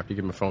Minecraft. You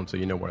give them a phone so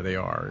you know where they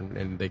are,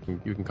 and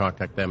you can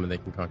contact them and they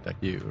can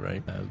contact you,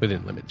 right?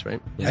 Within limits,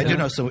 right? Yeah. I do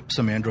know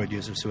some Android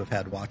users who have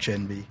had watch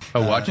envy.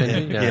 Oh, watch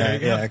envy?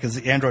 Yeah, because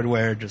the Android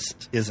Wear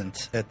just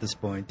isn't at this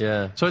point.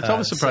 Yeah. So it's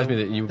always surprised me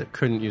that you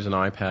couldn't use an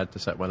iPad to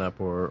set one up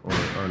or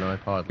an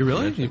iPod. You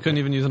really? You couldn't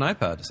even use an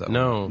iPad to set one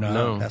up?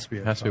 No. It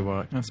has to be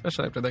watch.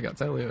 Especially after they got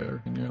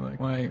cellular, and you're like,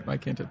 why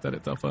can't it set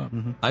itself up?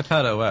 Mm-hmm.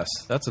 iPad OS.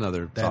 That's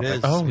another topic.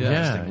 Is. Oh,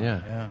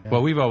 yeah.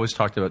 Well, we've always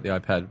talked about the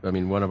iPad. I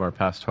mean, one of our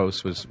past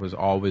hosts was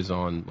always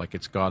on, like,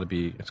 it's got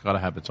to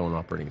have its own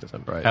operating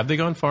system. Right. Have they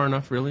gone far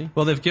enough, really?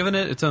 Well, they've given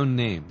it its own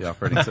name, the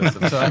operating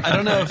system. So I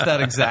don't know if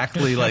that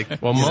exactly,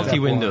 like... Well,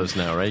 multi-Windows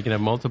now, right? You can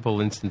have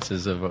multiple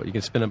instances you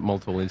can spin up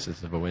multiple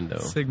instances of a window.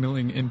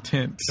 Signaling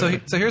intent. So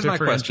here's my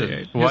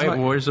question.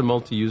 Where's the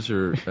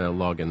multi-user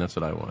login? That's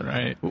what I want.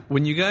 Right.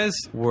 When you guys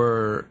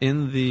were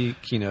in the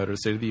keynote or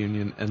State of the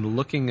Union and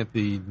looking at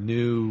the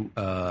new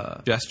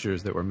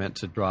gestures that were meant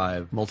to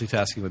drive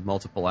multitasking with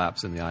multiple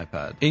apps in the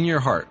iPad, in your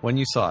heart, when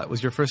you saw it,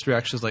 was your first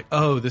reaction like,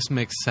 oh, this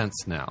makes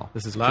sense now?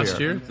 This is last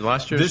clear. year?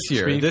 Last year? This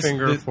year. Three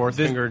finger, fourth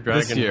finger,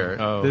 dragon.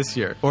 This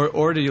year.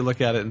 Or do you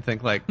look at it and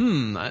think like,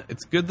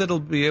 it's good that it'll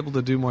be able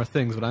to do more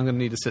things, but I'm going to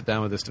need to sit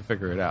down with this to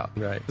figure it out.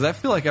 Right. Because I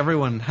feel like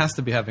everyone has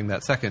to be having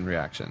that second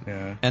reaction.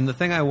 Yeah. And the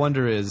thing I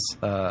wonder is,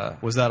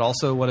 was that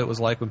also what it was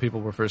like when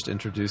people were first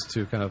introduced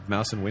to kind of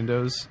mouse and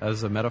Windows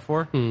as a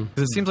metaphor?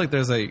 Because it seems like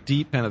there's a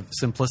deep kind of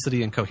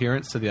simplicity and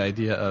coherence to the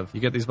idea of you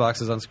get these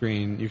boxes on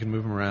screen, you can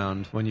move them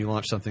around. When you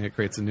launch something, it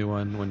creates a new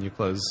one. When you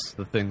close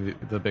the thing,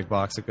 the big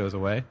box, it goes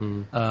away.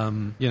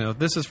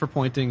 This is for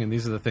pointing, and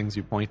these are the things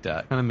you point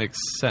at. Kind of makes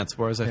sense.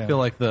 Whereas I feel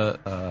like the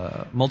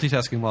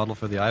multitasking model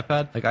for the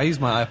iPad, like I use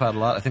my iPad a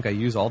lot. I think I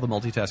use all the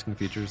multitasking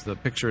features, the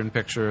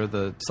picture-in-picture,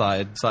 the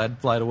side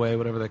slide away,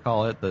 whatever they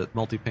call it, the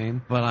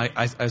multi-pane. But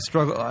I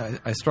struggle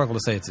to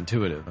say it's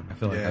intuitive. I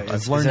feel like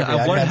I've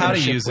learned how to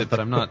use it, but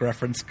I'm not.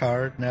 Reference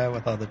card now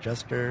with all the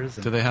gestures.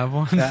 Do they have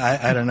one?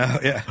 I don't know.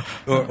 Yeah.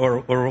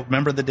 Or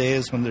remember the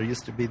days when there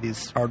used to be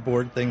these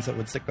cardboard things that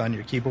would stick on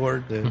your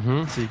keyboard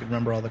so you could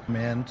remember all the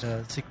command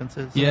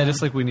sequences? Yeah,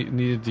 just like we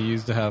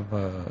needed to have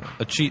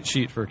a cheat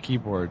sheet for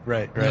keyboard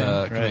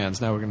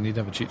commands. Now we're going to need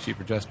to have a cheat sheet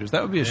for gestures.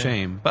 That would be a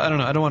shame. But I don't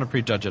know. I don't want to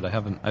prejudge it. I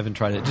haven't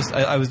tried it.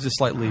 I was just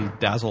slightly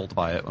dazzled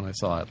by it when I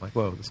saw it. Like,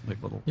 whoa, this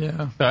big little...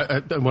 Yeah.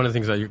 One of the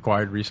things I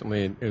acquired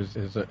recently is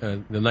the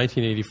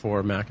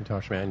 1984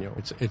 Macintosh manual.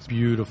 It's a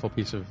beautiful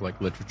piece of like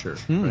literature,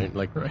 right?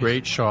 Like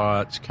great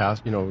shots,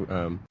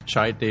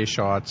 Shy Day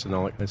shots and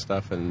all that kind of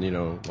stuff, and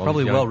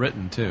probably well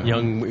written too.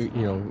 Young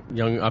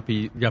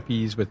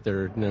yuppies with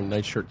their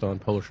night shirts on,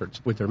 polo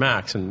shirts with their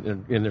Macs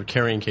and their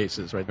carrying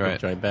cases, right?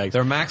 Giant bags.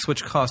 Their Macs,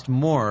 which cost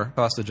more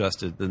cost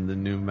adjusted than the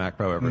new Mac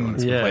Pro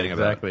everyone's complaining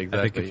about. Exactly.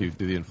 I think if you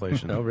do the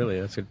inflation. Oh, really?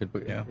 That's a good,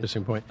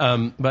 interesting point.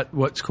 But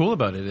what's cool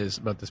about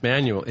this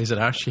manual is it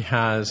actually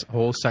has a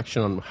whole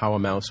section on how a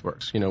mouse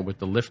works. With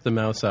the lift the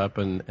mouse up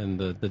and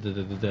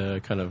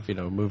the kind of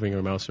moving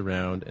your mouse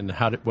around, and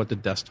what the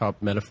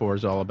desktop metaphor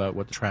is all about,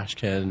 what the trash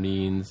can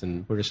means,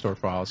 and where to store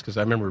files. Because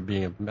I remember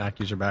being a Mac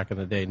user back in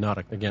the day, not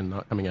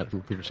coming at it from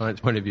a computer science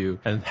point of view,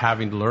 and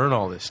having to learn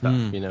all this stuff.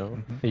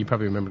 You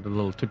probably remember the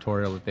little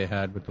tutorial that they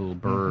had with the little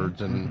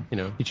birds and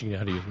teaching you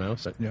how to use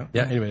mouse. But,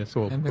 anyway, that's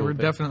cool. And there were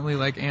definitely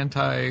like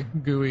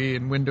anti-GUI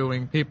and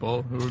windowing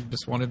people who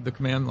just wanted the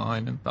command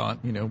line and thought,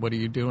 what are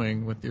you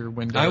doing with your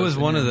Windows? I was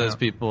one of those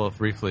people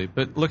briefly,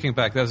 but looking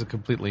back, that was a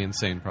completely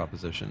insane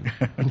proposition.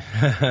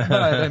 But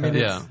I mean,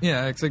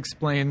 it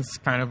explains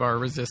kind of our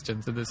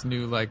resistance to this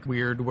new like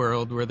weird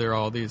world where there are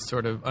all these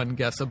sort of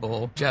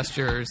unguessable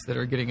gestures that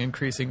are getting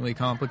increasingly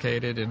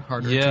complicated and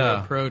harder to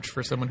approach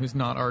for someone who's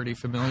not already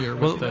familiar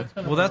with the...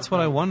 Well, that's what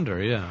I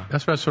wonder. Yeah,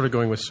 that's what I was sort of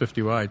going with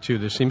SwiftUI too.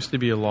 There seems to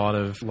be a lot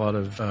of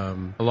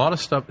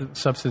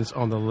substance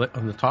on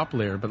the top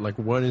layer, but like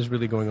what is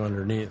really going on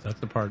underneath? That's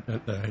the part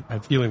that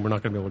I'm feeling we're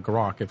not going to be able to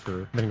grok if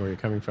we're depending where you're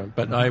coming from.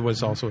 But I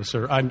was also a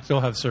server. I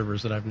still have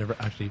servers that I've never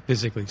actually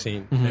physically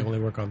seen. They only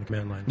work on the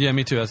command line. Yeah,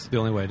 me too. That's the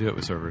only way I do it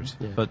with servers.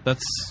 Yeah. But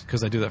that's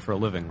because I do that for a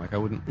living. Like I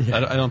wouldn't. Yeah.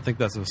 I don't think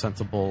that's a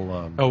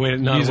sensible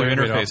user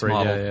interface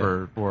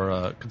model for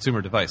a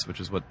consumer device, which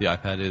is what the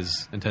iPad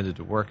is intended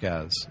to work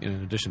as,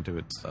 in addition to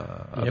its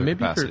other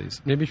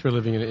capacities. Maybe if you're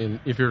living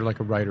if you're like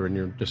a writer and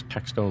you're just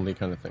text only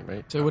kind of thing,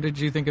 right? So what did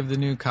you think of the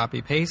new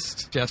copy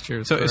paste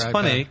gestures? So it's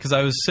funny because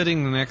I was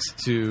sitting next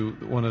to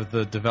one of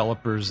the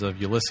developers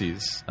of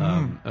Ulysses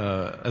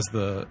as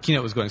the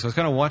keynote was going, so I was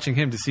kind of watching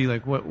him to see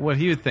like what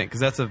he would think,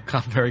 because that's a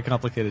very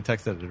complicated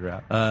text editor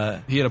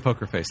app. He had a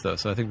poker face though,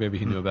 so I think maybe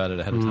he knew about it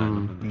ahead of time.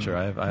 I'm not sure.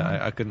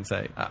 I couldn't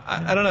say.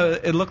 I don't know.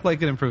 It looked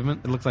like an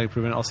improvement.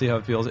 I'll see how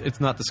it feels. It's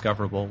not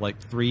discoverable. Like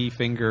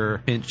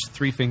 3-finger pinch,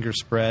 3-finger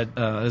spread.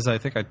 As I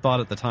think I thought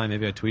at the time,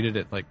 maybe I tweeted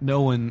it. Like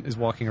no one is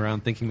walking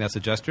around thinking that's a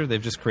gesture.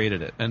 They've just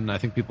created it, and I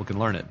think people can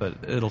learn it, but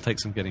it'll take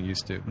some getting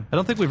used to. I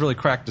don't think we've really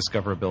cracked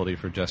discoverability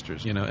for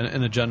gestures, in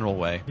a general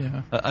way.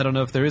 Yeah. I don't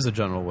know if there is a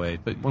general way,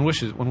 but one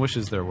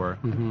wishes there were.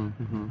 And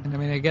I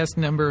mean, I guess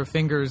number of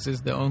fingers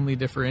is the only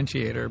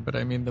differentiator, but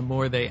I mean, the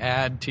more they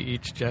add to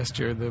each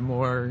gesture, the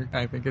more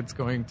I think it's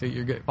going to,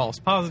 you get false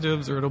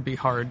positives, or it'll be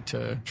hard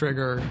to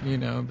trigger,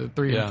 the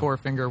 3 and 4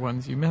 finger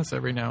ones you miss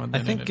every now and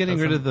then. I think getting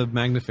rid of the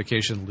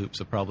magnification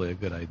loops are probably a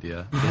good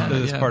idea.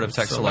 As part of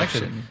text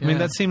selection. Yeah. I mean,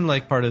 that seemed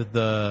like part of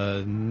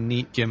the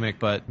neat gimmick,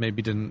 but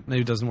maybe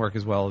doesn't work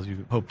as well as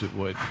you hoped it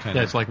would.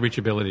 It's like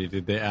reachability.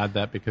 Did they add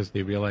that because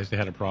they realized they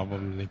had a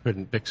problem and they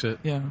couldn't fix it?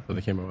 Yeah. So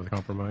they came up with a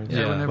compromise?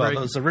 Yeah. Well,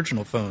 those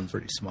original phones were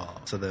pretty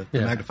small, so the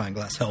magnifying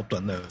glass helped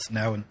on those.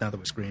 Now that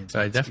we're screens.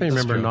 I definitely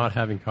remember not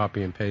having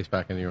copy and paste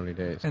back in the early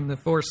days. And the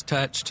force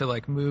touch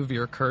to move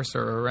your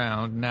cursor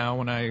around. Now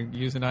when I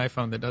use an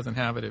iPhone that doesn't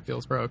have it, it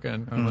feels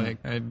broken.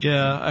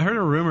 I heard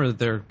a rumor that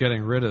they're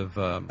getting rid of...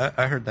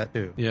 I heard that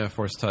too. Yeah,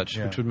 force touch,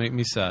 which would make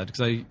me sad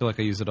because I feel like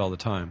I use it all the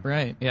time.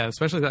 Right, yeah,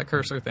 especially that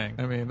cursor thing.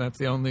 I mean, that's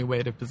the only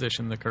way to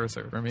position the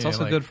cursor for me. It's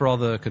also good for all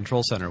the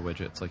control center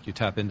widgets. Like you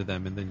tap into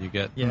them and then you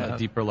get a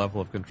deeper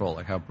level of control,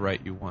 like how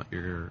bright you want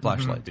your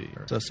flashlight to be.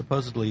 So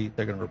supposedly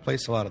they're going to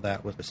replace a lot of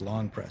that with this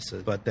long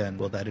presses, but then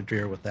will that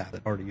interfere with that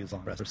already use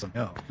long press or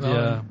something? No.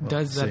 Well,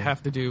 does that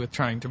have to do with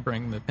trying to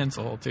bring the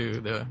pencil to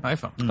the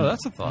iPhone? Oh,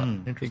 that's a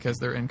thought. Because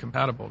they're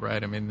incompatible,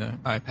 right? I mean, the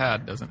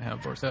iPad doesn't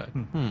have force touch.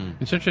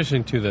 It's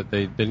interesting, too, that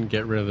they didn't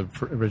get rid of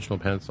the original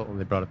pencil and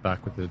they brought it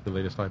back with the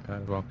latest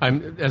iPad as well.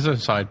 As a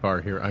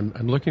sidebar here,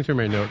 I'm looking through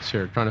my notes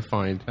here, trying to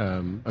find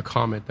a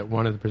comment that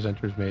one of the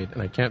presenters made,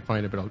 and I can't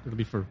find it, but it'll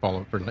be for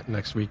follow-up for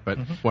next week. But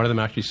one of them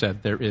actually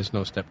said, there is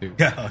no step 2.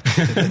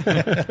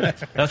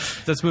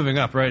 That's moving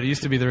up, right? It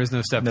used to be there is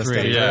no step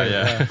 3.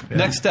 Yeah.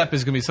 Next step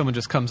is going to be someone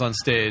just comes on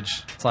stage,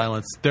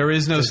 silence. There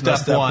is no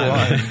step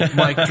 1.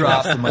 Mic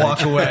drop,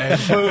 walk away.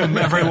 Boom,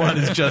 everyone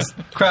is just,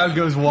 crowd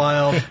goes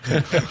wild.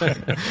 It's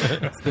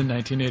the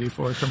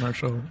 1984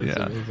 commercial.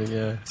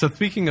 Yeah. So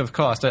speaking of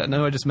cost, I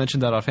know I just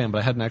mentioned that offhand, but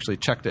I hadn't actually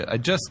checked it. I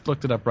just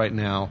looked it up right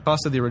now.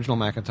 Cost of the original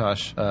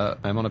Macintosh,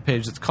 I'm on a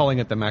page that's calling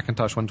it the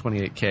Macintosh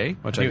 128K,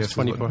 which I guess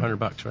was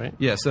 $2,400, right?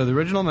 Yeah, so the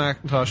original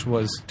Macintosh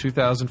was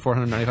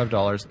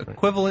 $2,495,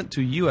 equivalent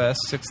to US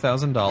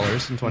 $6,000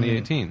 in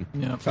 2018.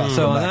 Yeah.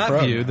 So on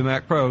that view, the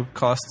Mac Pro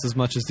costs as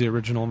much as the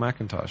original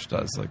Macintosh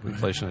does, like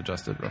inflation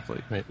adjusted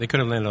roughly. Right. They could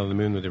have landed on the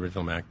moon with the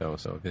original Mac, though,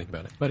 so if you think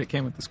about it. But it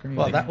came with the screen.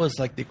 Well, that was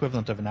like the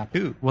equivalent of an app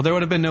too. Well, there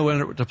would have been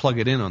nowhere to plug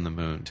it in on the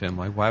moon, Tim.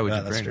 Like, why would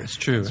you bring it? It's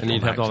true. And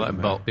you'd have all that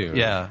belt, too.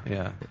 Yeah.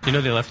 You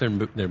know they left their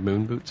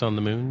moon boots on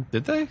the moon?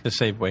 Did they? To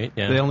save weight,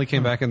 yeah. They only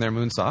came back in their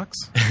moon socks?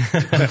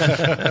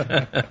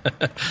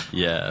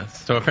 Yeah.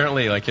 So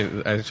apparently,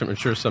 I'm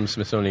sure some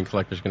Smithsonian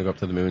collector is going to go up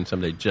to the moon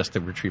someday just to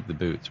retrieve the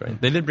boots, right?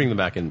 They did bring them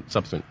back in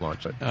subsequent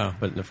launch.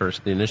 But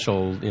the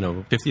initial,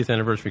 50th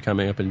anniversary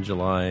coming up in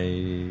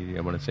July,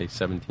 I want to say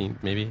 17th,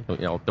 maybe.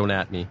 Don't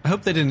at me. I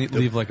hope they didn't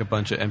leave a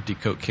bunch of empty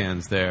Coke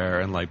cans there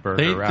and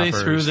burger wrappers.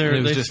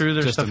 They threw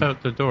their stuff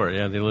out the door.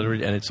 Yeah, they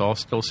literally, and it's all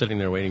still sitting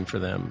there waiting for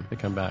them to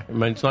come back. I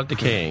mean, it's not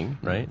decaying,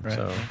 right?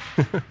 So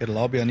it'll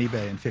all be on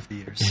eBay in 50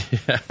 years.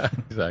 Yeah,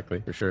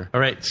 exactly, for sure. All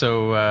right,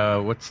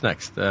 so what's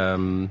next?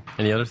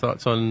 Any other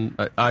thoughts on?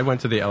 I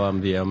went to the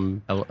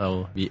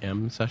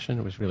LLVM session.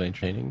 It was really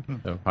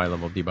entertaining. So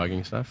high-level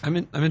debugging stuff.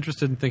 I'm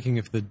interested in thinking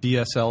if the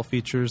DSL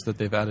features that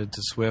they've added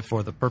to Swift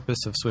for the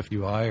purpose of Swift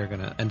UI are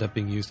going to end up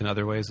being used in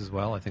other ways as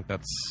well. I think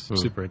that's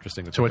super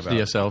interesting to So what's about.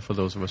 DSL for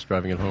those of us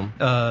driving at home?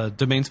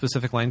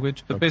 Domain-specific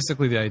language. But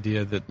basically the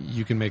idea that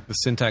you can make the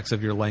syntax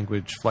of your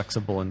language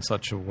flexible in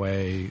such a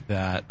way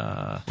that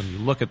when you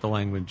look at the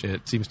language,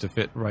 it seems to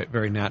fit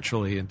very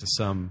naturally into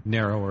some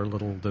narrower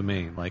little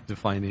domain, like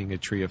defining a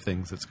tree of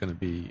things that's going to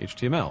be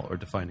HTML or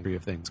defining a tree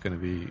of things that's going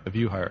to be a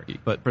view hierarchy.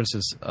 But for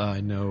instance,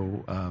 I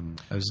know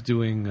I was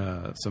doing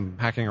some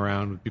hacking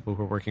around with people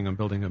who are working on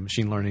building a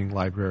machine learning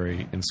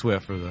library in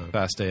Swift for the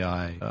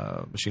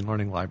FastAI machine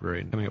learning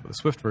library and coming up with a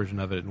Swift version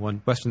of it. And one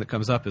question that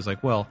comes up is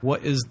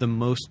what is the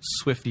most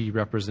Swifty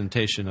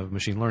representation of a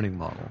machine learning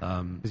model?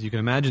 Because you can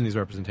imagine these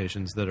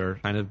representations that are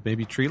kind of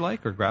maybe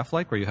tree-like or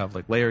graph-like, where you have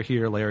layer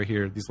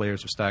here, these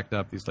layers are stacked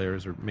up, these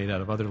layers are made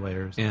out of other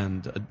layers.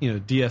 And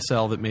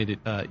DSL that made it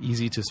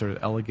easy to sort of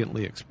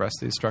elegantly express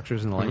these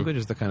structures in the language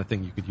is the kind of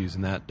thing you could use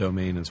in that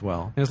domain as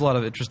well. And there's a lot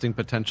of interesting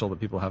potential that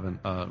people haven't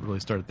really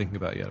started thinking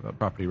about yet about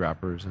property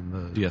wrappers and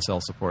the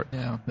DSL support.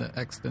 Yeah, the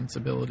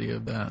extensibility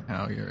of that,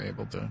 how you're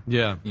able to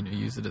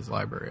use it as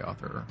library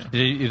author.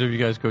 Did either of you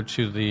guys go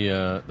to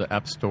the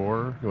App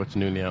Store? What's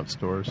new in the App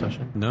Store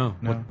session? No.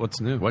 What's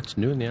new? What's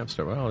new in the App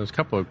Store? Well, there's a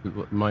couple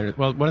of minor...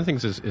 Well, one of the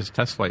things is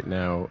TestFlight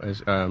now.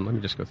 Let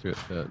me just go through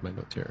my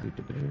notes here.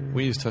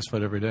 We use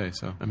TestFlight every day,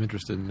 so I'm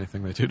interested in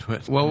anything they do to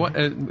it. Well,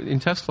 in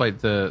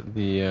TestFlight,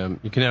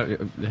 you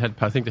can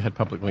I think they had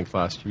public links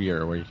last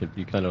year where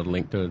you kind of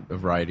link to a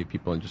variety of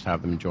people and just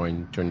have them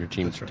join your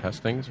teams for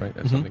test things, right?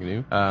 That's something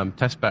new.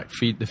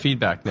 The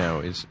feedback now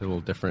is a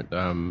little different.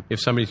 If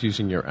somebody's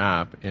using your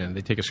app and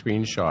they take a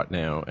screenshot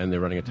now and they're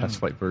running a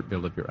TestFlight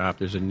build of your app,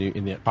 there's a new,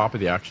 in the top of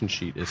the action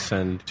sheet is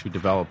send to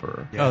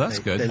developer. Yeah, that's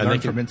good. They learn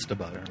from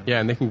Instabug. Yeah,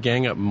 and they can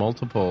gang up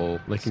multiple,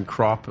 they can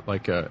crop crop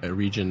like a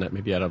region that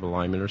may be out of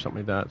alignment or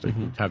something like that. So you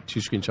can have 2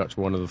 screenshots,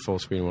 one of the full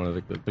screen, one of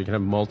the. You can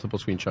have multiple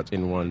screenshots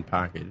in one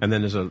package, and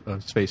then there's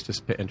a space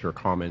to enter a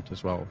comment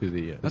as well to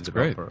the. That's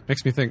great.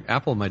 Makes me think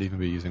Apple might even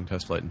be using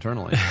TestFlight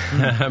internally.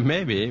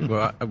 Maybe.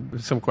 Well,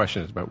 some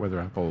questions about whether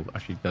Apple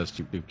actually does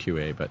do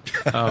QA, but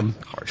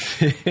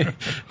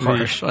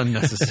harsh,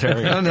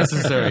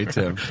 unnecessary,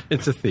 Tim.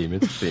 It's a theme.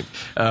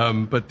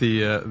 But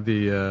the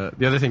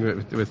other thing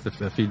with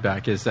the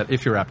feedback is that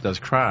if your app does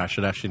crash,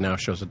 it actually now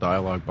shows a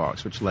dialog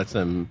box, which lets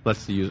the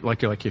user,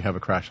 like you have a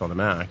crash on a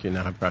Mac, you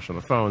now have a crash on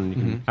a phone. You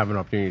can have an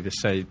opportunity to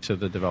say to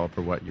the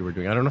developer what you were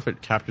doing. I don't know if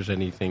it captures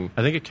anything.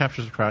 I think it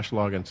captures a crash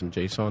log and some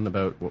JSON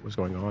about what was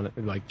going on,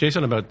 like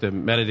JSON about the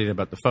metadata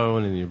about the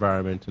phone and the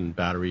environment and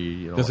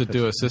battery. Does it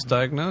do a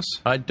sysdiagnose?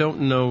 I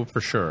don't know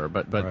for sure,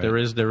 but right. there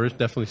is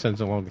definitely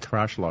sends along the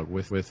crash log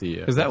with the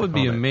because that would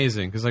be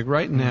amazing. Because like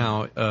right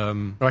now,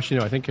 actually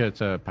no, I think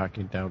it's a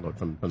package download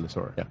from the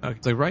store. Yeah,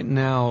 it's like right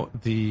now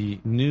the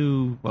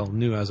new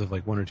as of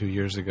like 1 or 2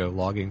 years ago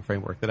logging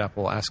framework that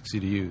Apple asks you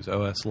to use,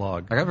 OS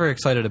Log. I got very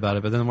excited about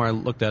it, but then the more I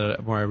looked at it,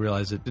 the more I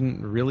realized it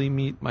didn't really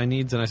meet my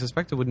needs, and I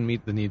suspect it wouldn't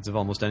meet the needs of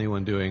almost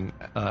anyone doing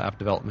app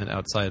development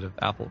outside of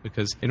Apple.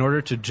 Because in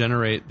order to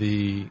generate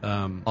the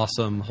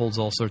awesome, holds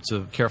all sorts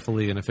of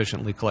carefully and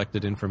efficiently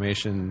collected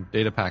information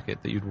data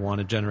packet that you'd want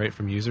to generate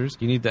from users,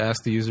 you need to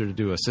ask the user to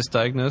do a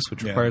sysdiagnose,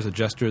 which requires a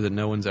gesture that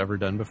no one's ever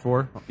done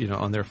before,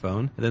 on their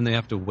phone. And then they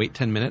have to wait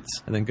 10 minutes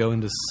and then go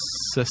into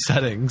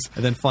settings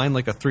and then find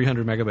like a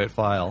 300 megabyte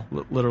file.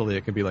 Literally,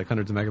 it could be like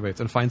hundreds of megabytes,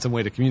 and find some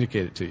way to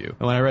communicate it to you.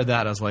 And when I read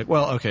that, I was like,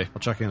 well, okay, I'll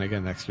check in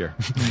again next year.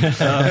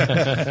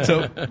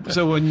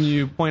 So when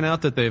you point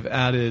out that they've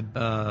added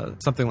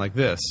something like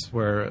this,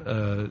 where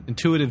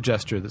intuitive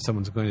gesture that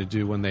someone's going to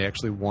do when they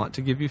actually want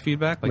to give you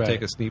feedback, like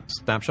take a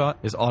snapshot,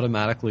 is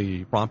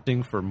automatically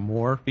prompting for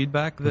more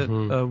feedback that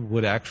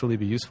would actually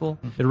be useful,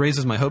 it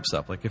raises my hopes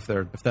up. Like if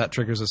that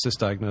triggers a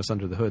sysdiagnose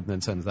under the hood and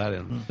then sends that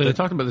in. They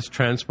talked about this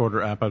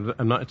transporter app.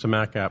 It's a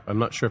Mac app. I'm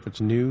not sure if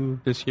it's new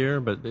this year,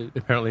 but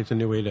apparently it's a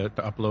new way to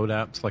upload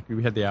apps. Like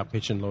we had the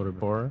application loader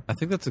before. I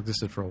think that's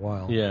existed for a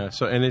while. Yeah.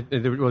 So and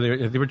they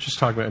were just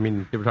talking about. I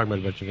mean, they were talking about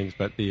a bunch of things,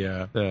 but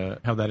the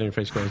how that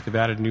interface goes. They've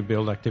added a new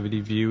build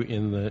activity view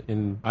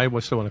in I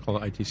still want to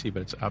call it ITC,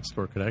 but it's App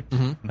Store Connect.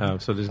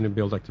 So there's a new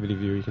build activity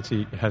view. You can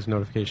see it has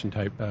notification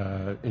type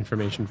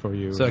information for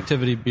you. So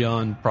activity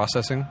beyond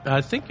processing.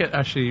 I think it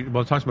actually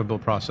it talks about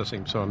build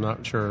processing. So I'm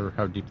not sure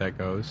how deep that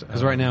goes.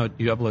 Because right now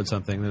you upload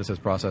something, then it says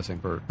processing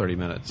for 30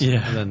 minutes.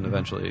 Yeah. And then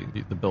eventually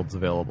the build's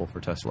available for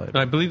test later.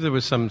 And I believe there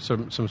was some sort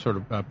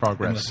of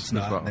progress. Unless it's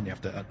not, as well. then you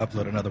have to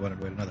upload another one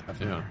and wait another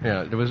half hour.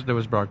 Yeah, there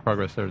was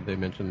progress there. They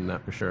mentioned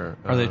that for sure.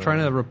 Are they trying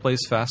to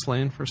replace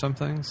Fastlane for some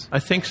things? I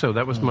think so.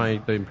 That was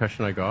the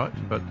impression I got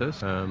about this.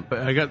 But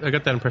I got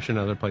that impression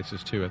in other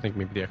places too. I think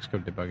maybe the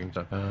Xcode debugging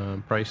stuff.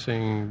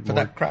 Pricing for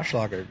that crash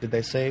logger. Did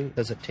they say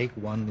does it take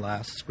one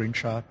last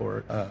screenshot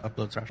or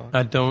upload crash logger?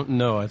 I don't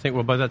know. I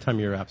think by that time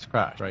your app's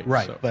crashed, right?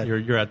 Right, so but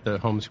you're at the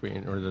home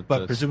screen or the.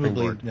 But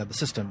presumably, the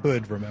system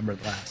could remember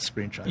the last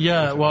screenshot.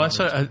 Yeah, well,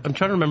 I'm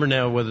trying to remember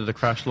now whether the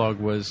crash log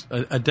was.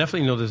 I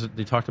definitely know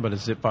they talked about a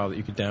zip file that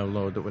you could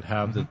download that would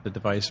have the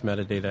device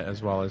metadata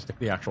as well as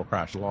the actual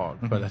crash log.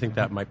 But I think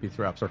that might be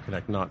through App Store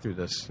Connect, not through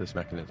this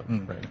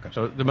mechanism. Right. Okay.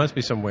 So there must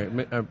be some way,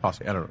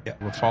 possibly. I don't know. Yeah.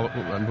 We'll follow.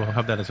 We'll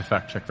have that as a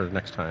fact check for the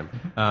next time.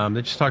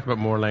 They just talked about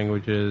more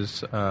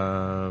languages.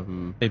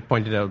 They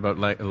pointed out about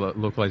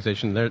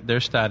localization. Their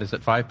stat is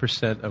that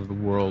 5% of the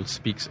world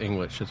speaks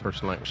English as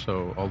first language.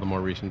 So all the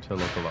more reason to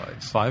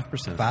localize.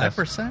 5%.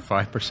 5%.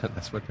 5%.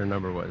 That's what their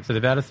number was. So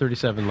they've added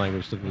 37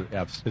 languages to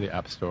the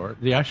App Store.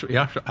 The actual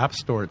App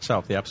Store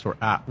itself, the App Store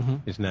app,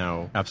 is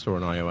now App Store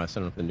on iOS. I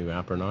don't know if the new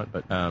app or not,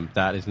 but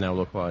that is now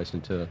localized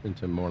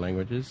into more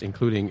languages,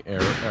 including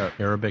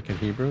Arabic and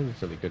Hebrew.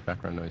 That's really good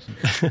background noise.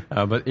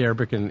 But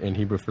Arabic and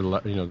Hebrew for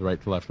the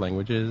right to left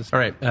languages. All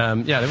right.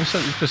 There was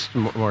just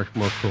more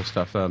cool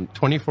stuff.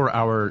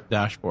 24-hour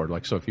dashboard.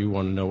 Like so, if you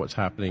want to know what's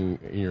happening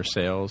in your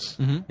sales,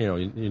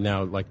 you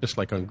now just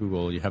like on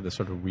Google, you have this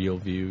sort of real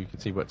view. You can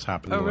see what's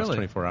happening in the last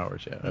 24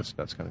 hours. Yeah, that's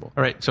kind of cool.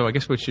 All right. So I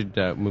guess we should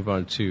move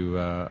on to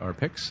our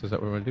picks. Is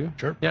that what we want to do?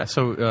 Sure. Yeah.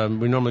 So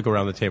we normally go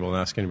around the table and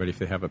ask anybody if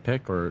they have a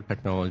pick or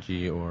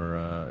technology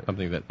or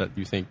something that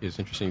you think is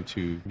interesting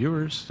to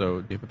viewers.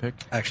 So do you have a pick?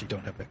 I actually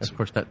don't have picks. Of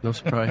course, no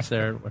surprise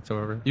there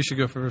whatsoever. You should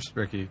go first,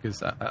 Ricky,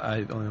 because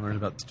I only learned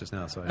about this just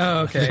now. So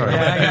okay.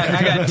 Yeah,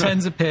 I got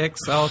tons of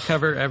picks. I'll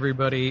cover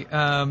everybody.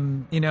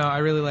 I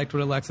really liked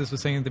what Alexis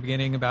was saying at the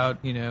beginning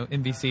about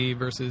MVC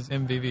versus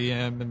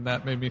MVVM, and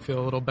that made me feel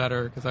a little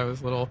better because I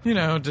was a little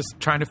just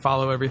trying to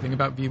follow everything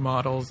about view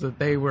models that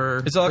they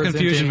were. It's all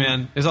confusion,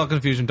 man. It's all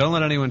confusion. Don't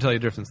let anyone tell you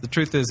the difference. The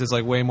truth is, there's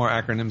like way more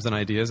acronyms than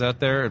ideas out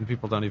there, and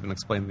people don't even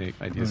explain the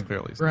ideas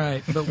clearly. So.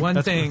 Right, but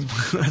one thing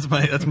that's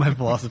my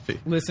philosophy.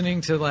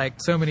 Listening to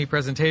so many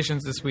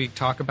presentations this week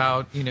talk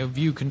about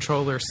view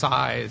controller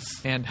size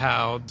and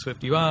how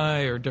Swift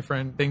UI or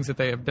different things that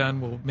they have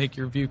done will make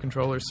your view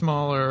controller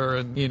smaller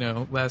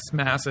and less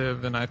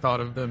massive. And I thought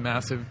of the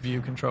massive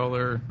view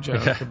controller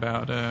joke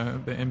about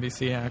the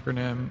MVC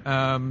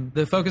acronym.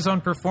 The focus on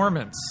on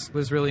performance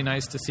was really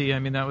nice to see. I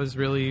mean, that was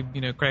really,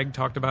 Craig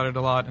talked about it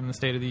a lot in the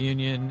State of the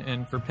Union,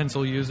 and for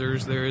pencil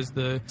users, there is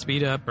the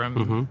speed up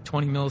from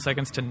 20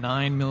 milliseconds to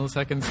 9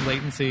 milliseconds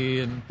latency.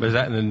 And is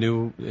that in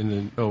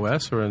the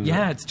OS or in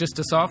it's just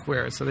a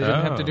software, so they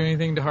didn't have to do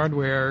anything to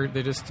hardware.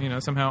 They just,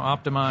 somehow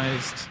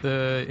optimized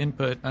the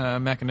input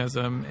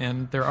mechanism,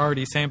 and they're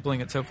already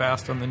sampling it so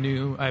fast on the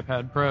new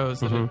iPad Pros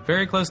that it's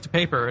very close to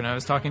paper. And I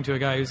was talking to a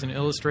guy who's an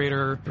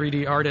illustrator,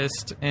 3D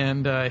artist,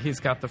 and he's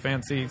got the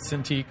fancy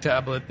Cintiq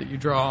tablet that you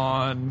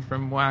draw on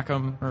from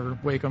Wacom, or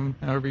Wacom,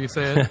 however you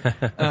say it.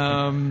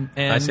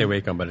 I say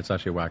Wacom, but it's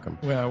actually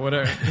Wacom. Well,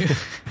 whatever.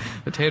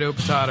 Potato.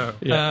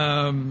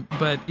 Yeah.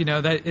 But,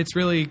 that it's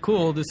really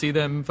cool to see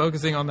them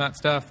focusing on that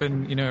stuff,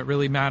 and, it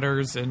really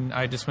matters. And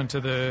I just went to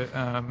the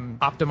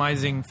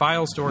optimizing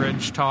file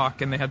storage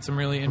talk, and they had some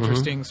really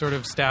interesting sort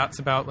of stats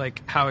about,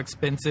 like, how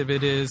expensive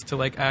it is to,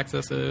 like,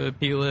 access a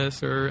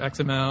plist or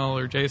XML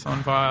or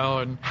JSON file,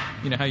 and,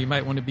 how you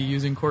might want to be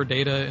using core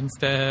data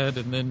instead,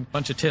 and then a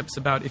bunch of tips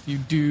about if you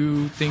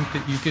do think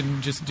that you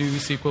can just do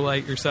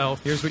SQLite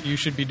yourself, here's what you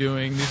should be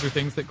doing. These are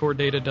things that core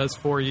data does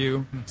for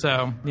you.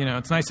 So,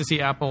 it's nice to see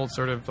Apple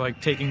sort of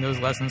like taking those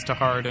lessons to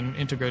heart and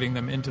integrating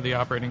them into the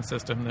operating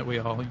system that we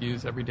all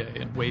use every day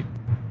and wait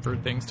for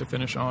things to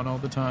finish on all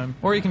the time.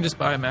 Or you can just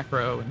buy a Mac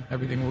Pro and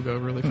everything will go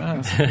really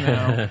fast with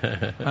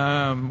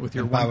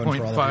your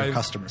 1.5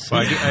 customers.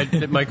 Well,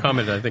 my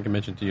comment, I think I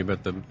mentioned to you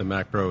about the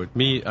Mac Pro.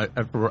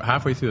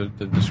 Halfway through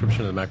the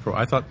description of the Mac Pro,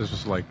 I thought this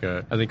was like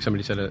I think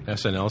somebody said an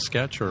SNL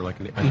sketch or like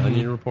an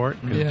Onion report.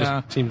 It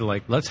just seemed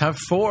like, let's have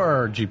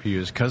 4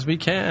 GPUs because we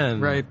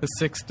can. Right, the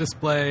 6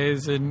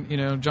 displays. And,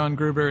 John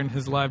Gruber in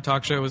his live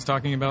talk show was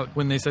talking about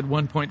when they said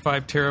 1.5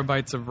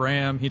 terabytes of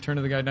RAM, he turned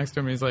to the guy next to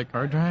him and he's like,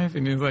 hard drive?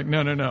 And he's like,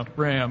 no,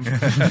 RAM.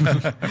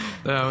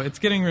 So it's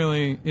getting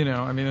really,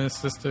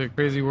 it's just a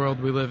crazy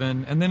world we live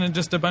in. And then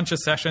just a bunch of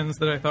sessions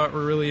that I thought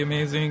were really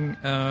amazing.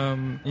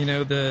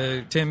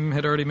 Tim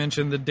had already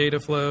mentioned the data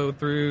flow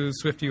through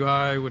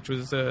SwiftUI, which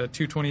was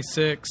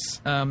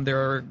 226.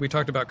 We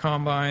talked about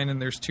Combine,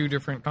 and there's 2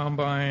 different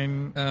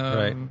Combine.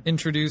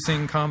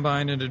 Introducing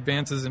Combine and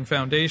Advances in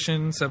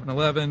Foundation,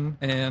 711,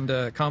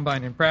 and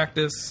Combine in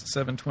Practice,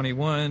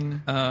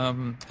 721.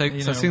 So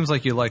it seems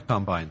like you like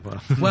Combine.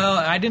 Well,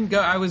 I didn't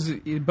go.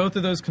 Both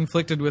of those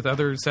conflicted with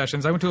other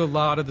sessions. I went to a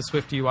lot of the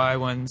SwiftUI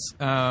ones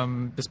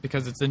just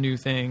because it's a new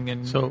thing.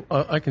 And so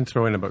I can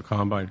throw in about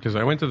Combine because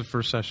I went to the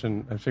first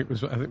session. I think it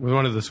was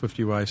one of the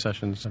SwiftUI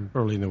sessions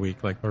early in the week,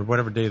 or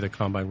whatever day the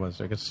Combine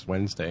was. I guess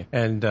Wednesday.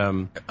 And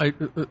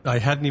I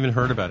hadn't even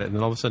heard about it, and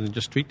then all of a sudden it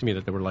just tweaked to me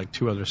that there were like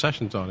 2 other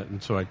sessions on it.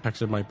 And so I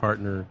texted my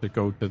partner to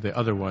go to the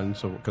other one,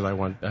 because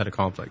I had a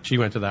conflict. She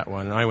went to that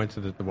one, and I went to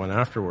the one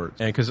afterwards.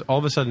 And because all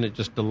of a sudden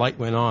the light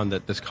went on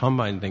that this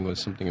Combine thing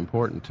was something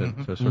important to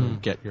sort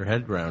of get your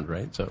head around,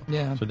 right? So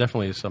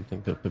definitely is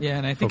something to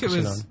and I think it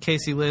was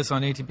Casey Liss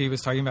on ATP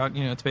was talking about,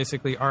 it's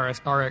basically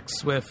RX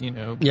Swift,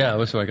 Yeah,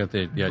 that's what I got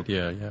the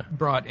idea,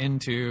 brought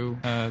into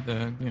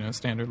the,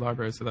 standard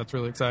library, so that's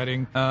really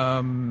exciting.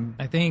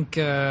 I think,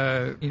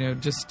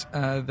 just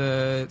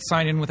the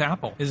sign in with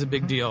Apple is a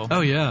big deal.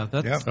 Oh, yeah.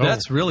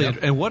 That's really,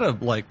 and what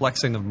a,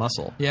 flexing of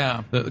muscle.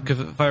 Yeah. Because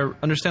if I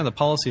understand the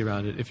policy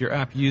around it, if your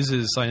app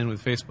uses sign in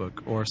with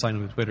Facebook or sign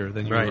in with Twitter,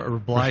 then you're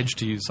obliged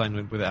to use sign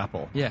in with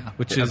Apple. Yeah.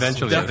 Which is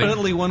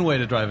definitely one way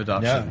to drive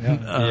adoption.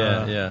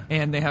 Yeah.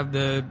 And they have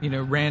the,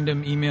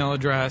 random email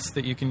address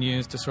that you can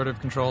use to sort of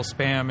control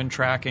spam and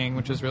tracking,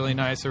 which is really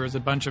nice. There was a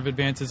bunch of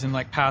advances in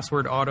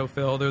password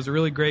autofill. There was a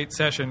really great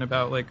session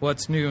about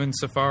what's new in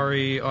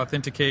Safari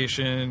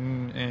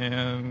authentication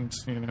and,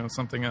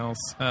 something else.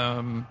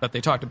 But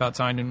they talked about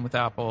sign in with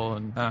Apple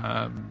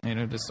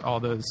and, just all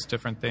those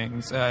different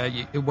things.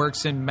 It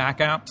works in Mac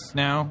apps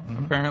now,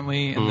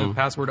 apparently, and the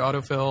password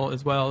autofill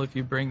as well. If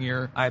you bring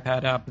your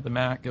iPad app to the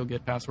Mac, you'll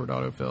get password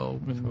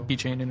autofill and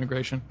keychain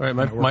integration. All right,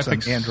 my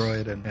pick's on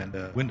Android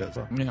and Windows.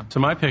 Yeah. So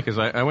my pick is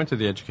I went to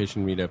the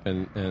education meetup,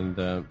 and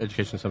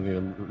education is something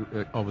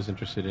I'm always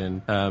interested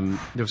in.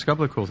 There was a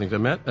couple of cool things. I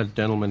met a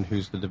gentleman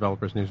who's the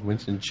developer's name is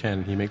Winston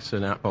Chen. He makes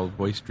an app called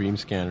Voice Dream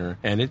Scanner,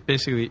 and it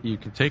basically, you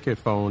can take a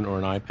phone or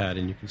an iPad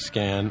and you can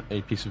scan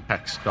a piece of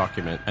text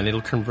document, and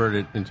it'll convert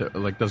it into,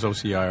 does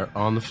OCR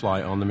on the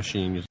fly, on the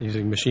machine,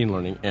 using machine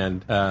learning,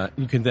 and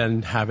you can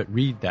then have it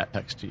read that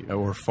text to you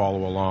or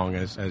follow along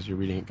as you're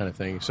reading it, kind of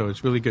thing. So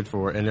it's really good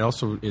for, and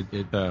also you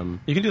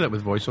can do that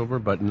with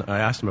VoiceOver, but I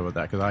asked him about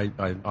that because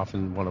I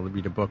often want to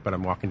read a book, but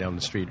I'm walking down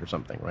the street or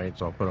something, right?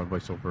 So I'll put on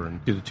VoiceOver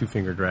and do the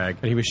 2-finger drag.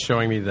 And he was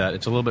showing me that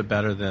it's a little bit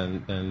better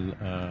than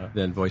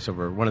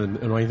VoiceOver. One of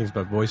the annoying things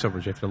about VoiceOver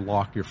is you have to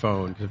lock your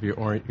phone, because if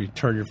you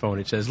turn your phone,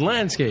 it says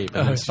landscape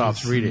and it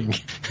stops reading.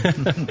 So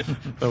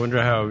I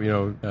wonder how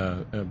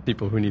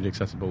people who need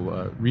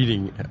accessible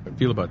reading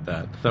feel about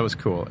that. That was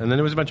cool. And then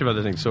there was a bunch of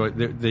other things. So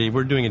they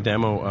were doing a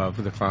demo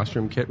for the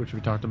Classroom Kit, which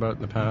we talked about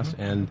in the past,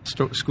 and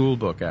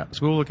Schoolbook app.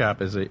 Schoolbook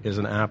app is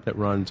an app that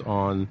runs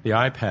on the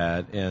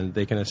iPad, and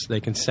they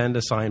can send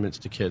assignments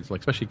to kids,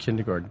 like especially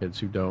kindergarten kids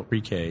who don't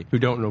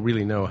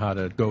really know how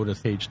to go to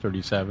page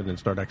 37 and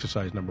start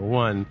exercise number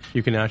 1.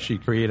 You can actually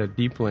create a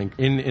deep link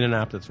in an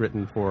app that's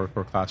written for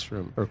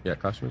Classroom.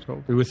 Classroom is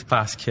called, with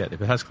ClassKit.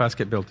 If it has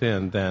ClassKit built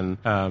in, then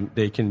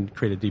they can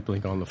create a deep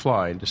link on the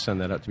fly and just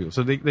send that out to people.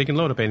 So they can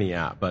load up any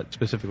app, but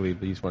specifically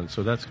these ones.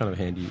 So that's kind of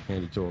a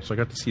handy tool. So I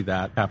got to see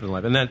that happen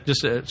live. And that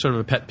just sort of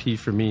a pet peeve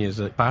for me is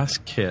that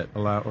ClassKit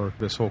or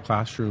this whole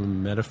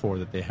classroom metaphor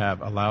that they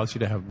have allows you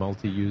to have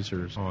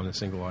multi-users on a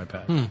single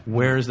iPad.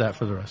 Where is that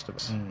for the rest of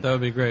us? That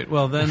would be great.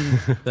 Well,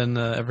 then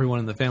everyone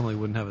in the family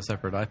wouldn't have a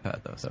separate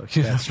iPad, though. So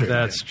that's true.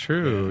 That's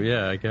true.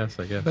 Yeah, I guess.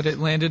 But it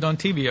landed on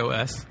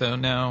tvOS, though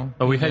now.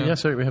 Oh, we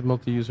have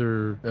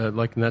multi-user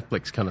like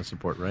Netflix kind of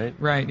support, right?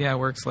 Right. Yeah, it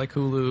works like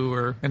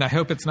Hulu, and I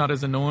hope it's not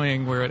as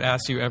annoying where it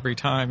asks you every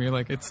time. You're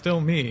like, it's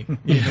still me.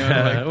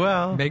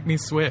 Make me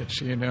switch.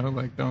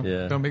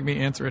 Don't make me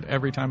answer it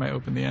every time I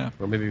open the app.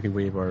 Or maybe we can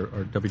wave our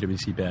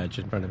WWDC badge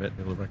in front of it,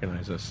 and it'll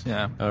recognize us.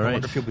 Yeah. All right. I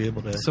wonder if you'll be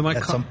able to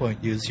at some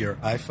point use your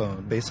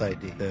iPhone Face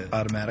ID to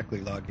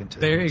automatically log into.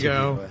 There you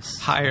go. tvOS.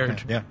 Hired.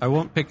 Okay. Yeah. I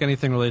won't pick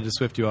anything related to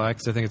Swift UI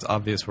because I think it's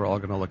obvious we're all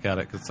going to look at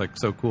it because it's like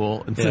so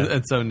cool and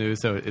so new.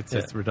 So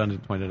it's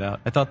redundant to point it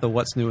out. I thought the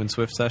What's New in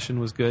Swift session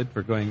was good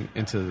for going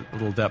into a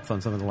little depth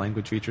on some of the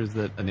language features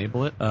that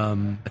enable it.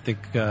 I think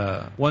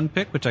one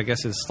pick, which I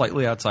guess is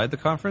slightly outside the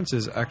conference,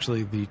 is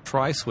actually the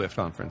Try Swift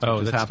conference,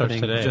 which is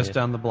happening just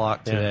down the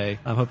block today.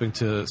 I'm hoping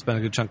to spend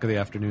a good chunk of the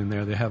afternoon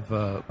there. They have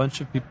a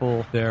bunch of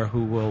people there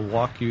who will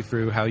walk you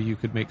through how you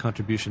could make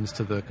contributions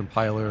to the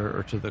compiler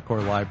or to the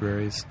core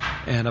libraries.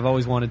 And I've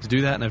always wanted to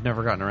do that, and I've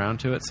never gotten around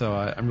to it, so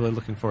I'm really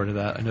looking forward to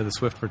that. I know the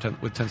Swift with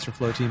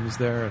TensorFlow team is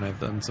there, and I've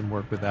done some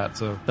work with that,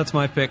 so that's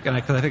my pick. And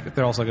I think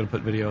they're also going to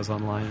put videos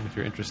online if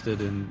you're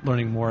interested in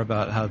learning more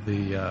about how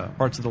the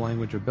parts of the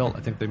language are built.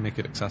 I think they make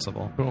it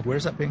accessible. Cool.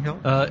 Where's that being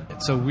held?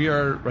 So we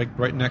are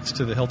right next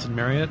to the Hilton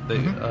Marriott,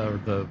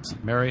 the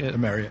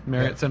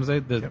Marriott San Jose.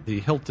 The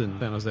Hilton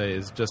San Jose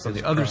is just on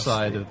the other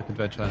side of the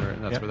convention center,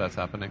 and that's where that's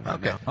happening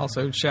right now.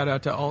 Also, shout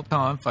out to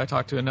AltConf. I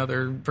talked to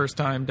another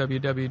first-time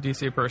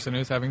WWDC person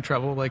who's having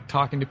trouble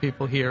talking to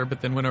people here,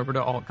 but then went over to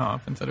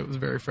AltConf and said it was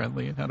very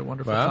friendly and had a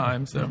wonderful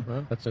time. So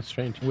that's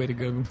strange. Way to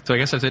go. So I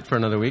guess that's it for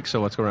another week.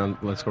 So let's go around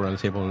the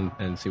table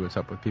and see what's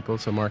up with people.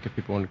 So Mark, if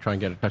people want to try and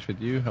get in touch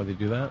with you, how do they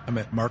do that? I'm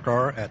at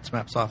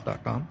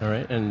markr@smapsoft.com. All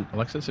right. And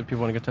Alexis, if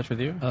people want to get in touch with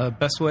you?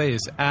 Best way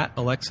is at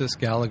Alexis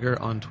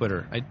Gallagher on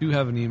Twitter. I do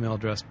have an email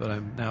address, but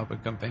I'm now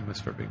become famous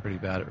for being pretty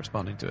bad at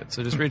responding to it.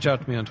 So just reach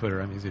out to me on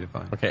Twitter. I'm easy to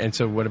find. Okay. And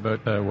so what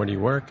about where do you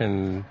work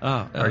and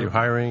are you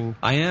hiring?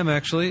 I am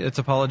actually. It's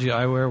Topology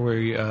Eyewear.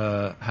 We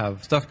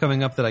have stuff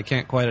coming up that I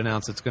can't quite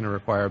announce. It's going to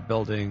require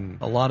building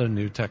a lot of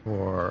new tech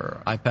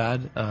for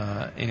iPad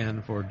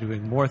and for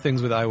doing more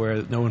things with eyewear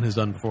that no one has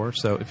done before.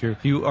 So if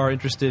you are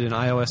interested in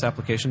iOS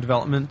application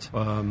development,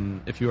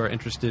 if you are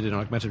interested in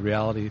augmented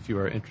reality, if you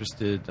are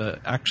interested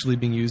actually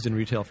being used in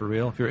retail for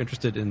real, if you're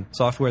interested in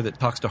software that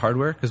talks to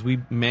hardware, because we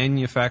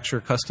manufacture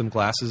custom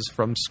glasses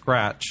from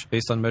scratch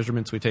based on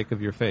measurements we take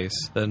of your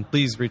face, then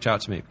please reach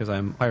out to me because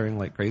I'm hiring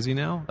like crazy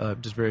now.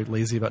 I'm just very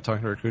lazy about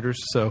talking to recruiters.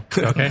 So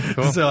okay,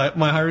 cool. So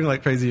my hiring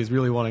like crazy is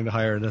really wanting to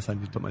hire, and I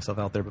need to put myself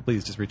out there. But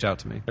please just reach out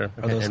to me. Sure.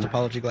 Okay. Are those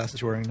Topology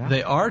glasses you're wearing now?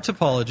 They are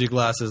Topology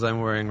glasses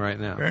I'm wearing right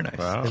now. Very nice.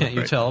 Wow. Can't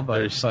you tell by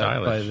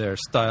their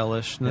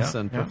stylishness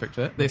and perfect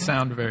fit? They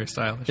sound very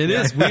stylish. It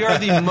is. We are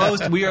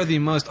the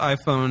most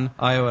iPhone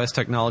iOS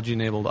technology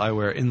enabled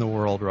eyewear in the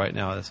world right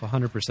now. That's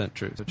 100%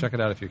 true. So check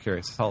it out if you're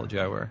curious. Topology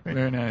Eyewear.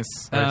 Very nice.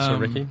 So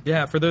Ricky?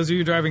 Yeah, for those of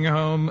you driving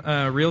home,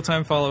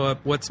 real-time follow-up.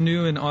 What's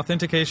new in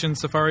authentication,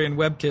 Safari, and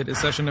WebKit is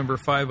session number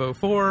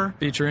 504,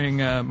 featuring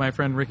my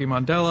friend Ricky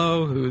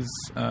Mondello, who's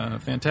a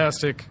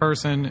fantastic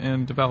person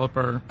and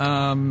developer.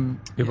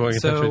 People in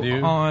touch with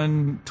you?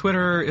 On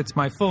Twitter, it's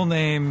my full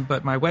name,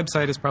 but my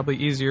website is probably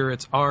easier.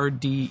 It's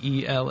rdela.com,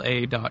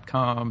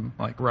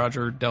 like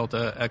Roger,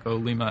 Delta, Echo,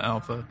 Lima,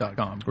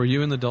 Alpha.com. Were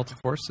you in the Delta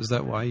Force? Is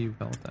that why you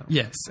felt that way?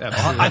 Yes,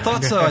 absolutely. I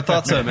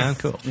thought so, man.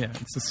 Cool. Yeah,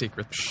 it's a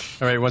secret.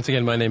 All right, once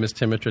again, my name is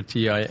Timitra,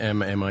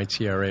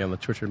 Timmitra. On the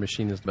Twitter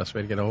machine is the best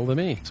way to get a hold of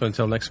me. So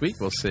until next week,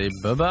 we'll say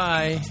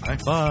bye-bye.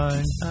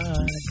 Bye.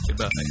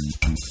 Goodbye.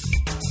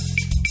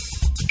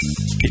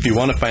 If you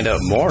want to find out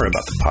more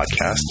about the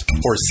podcast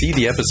or see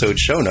the episode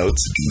show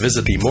notes,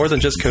 visit the More Than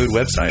Just Code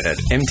website at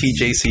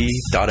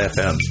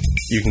mtjc.fm.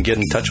 You can get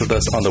in touch with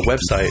us on the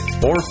website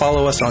or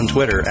follow us on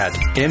Twitter at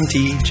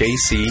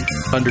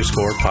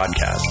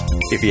mtjc_podcast.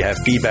 If you have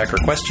feedback or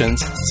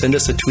questions, send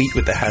us a tweet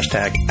with the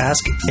hashtag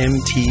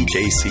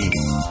AskMTJC.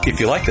 If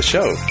you like the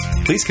show,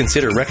 please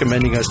consider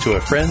recommending us to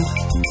a friend,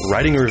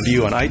 writing a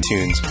review on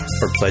iTunes,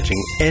 or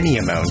pledging any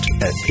amount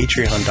at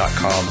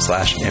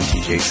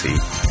patreon.com/mtjc.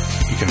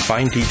 You can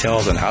find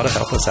details on how to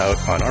help us out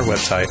on our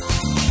website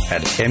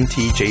at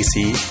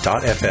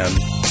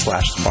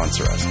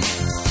mtjc.fm/sponsor us.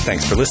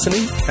 Thanks for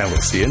listening, and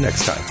we'll see you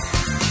next time.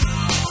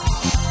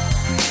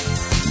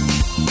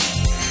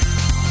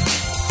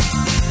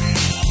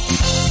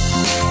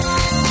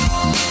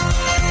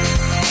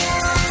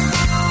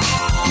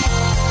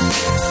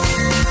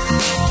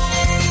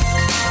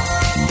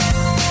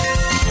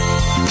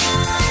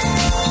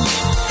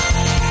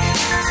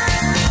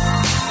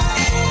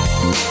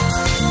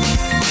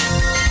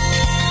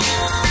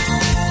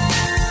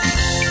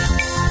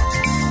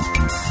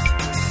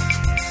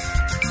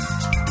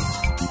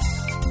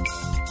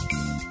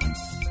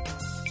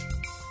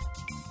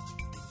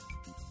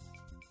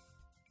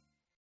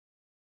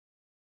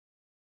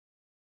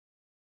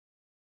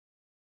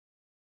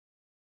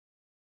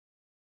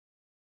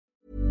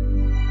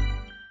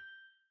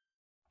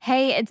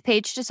 Hey, it's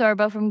Paige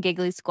DeSorbo from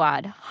Giggly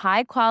Squad.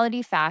 High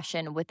quality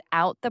fashion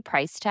without the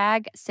price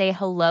tag. Say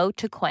hello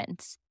to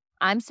Quince.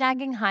 I'm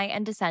snagging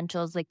high-end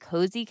essentials like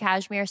cozy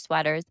cashmere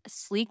sweaters,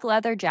 sleek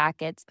leather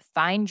jackets,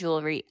 fine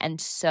jewelry,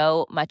 and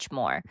so much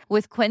more.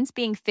 With Quince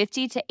being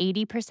 50 to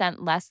 80%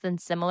 less than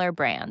similar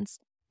brands.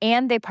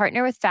 And they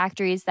partner with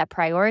factories that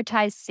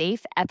prioritize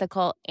safe,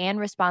 ethical, and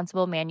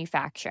responsible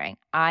manufacturing.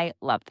 I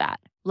love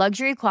that.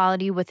 Luxury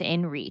quality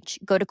within reach.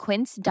 Go to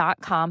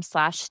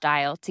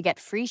quince.com/style to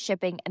get free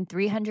shipping and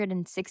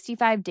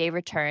 365-day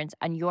returns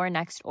on your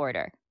next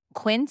order.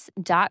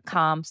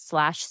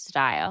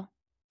 Quince.com/style.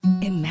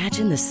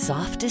 Imagine the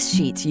softest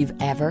sheets you've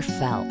ever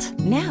felt.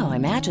 Now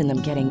imagine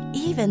them getting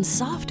even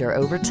softer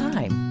over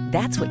time.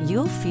 That's what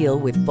you'll feel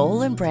with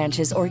Boll &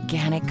 Branch's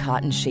organic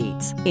cotton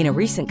sheets. In a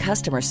recent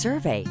customer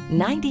survey,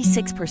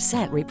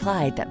 96%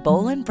 replied that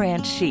Boll &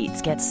 Branch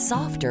sheets get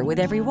softer with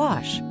every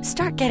wash.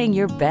 Start getting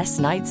your best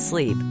night's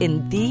sleep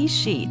in these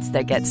sheets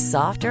that get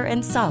softer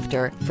and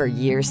softer for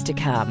years to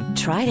come.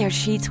 Try their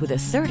sheets with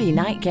a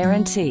 30-night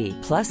guarantee.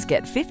 Plus,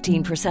 get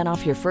 15%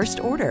 off your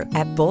first order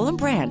at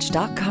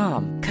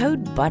bollandbranch.com.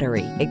 Code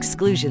BUTTERY.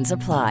 Exclusions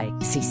apply.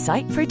 See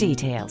site for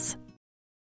details.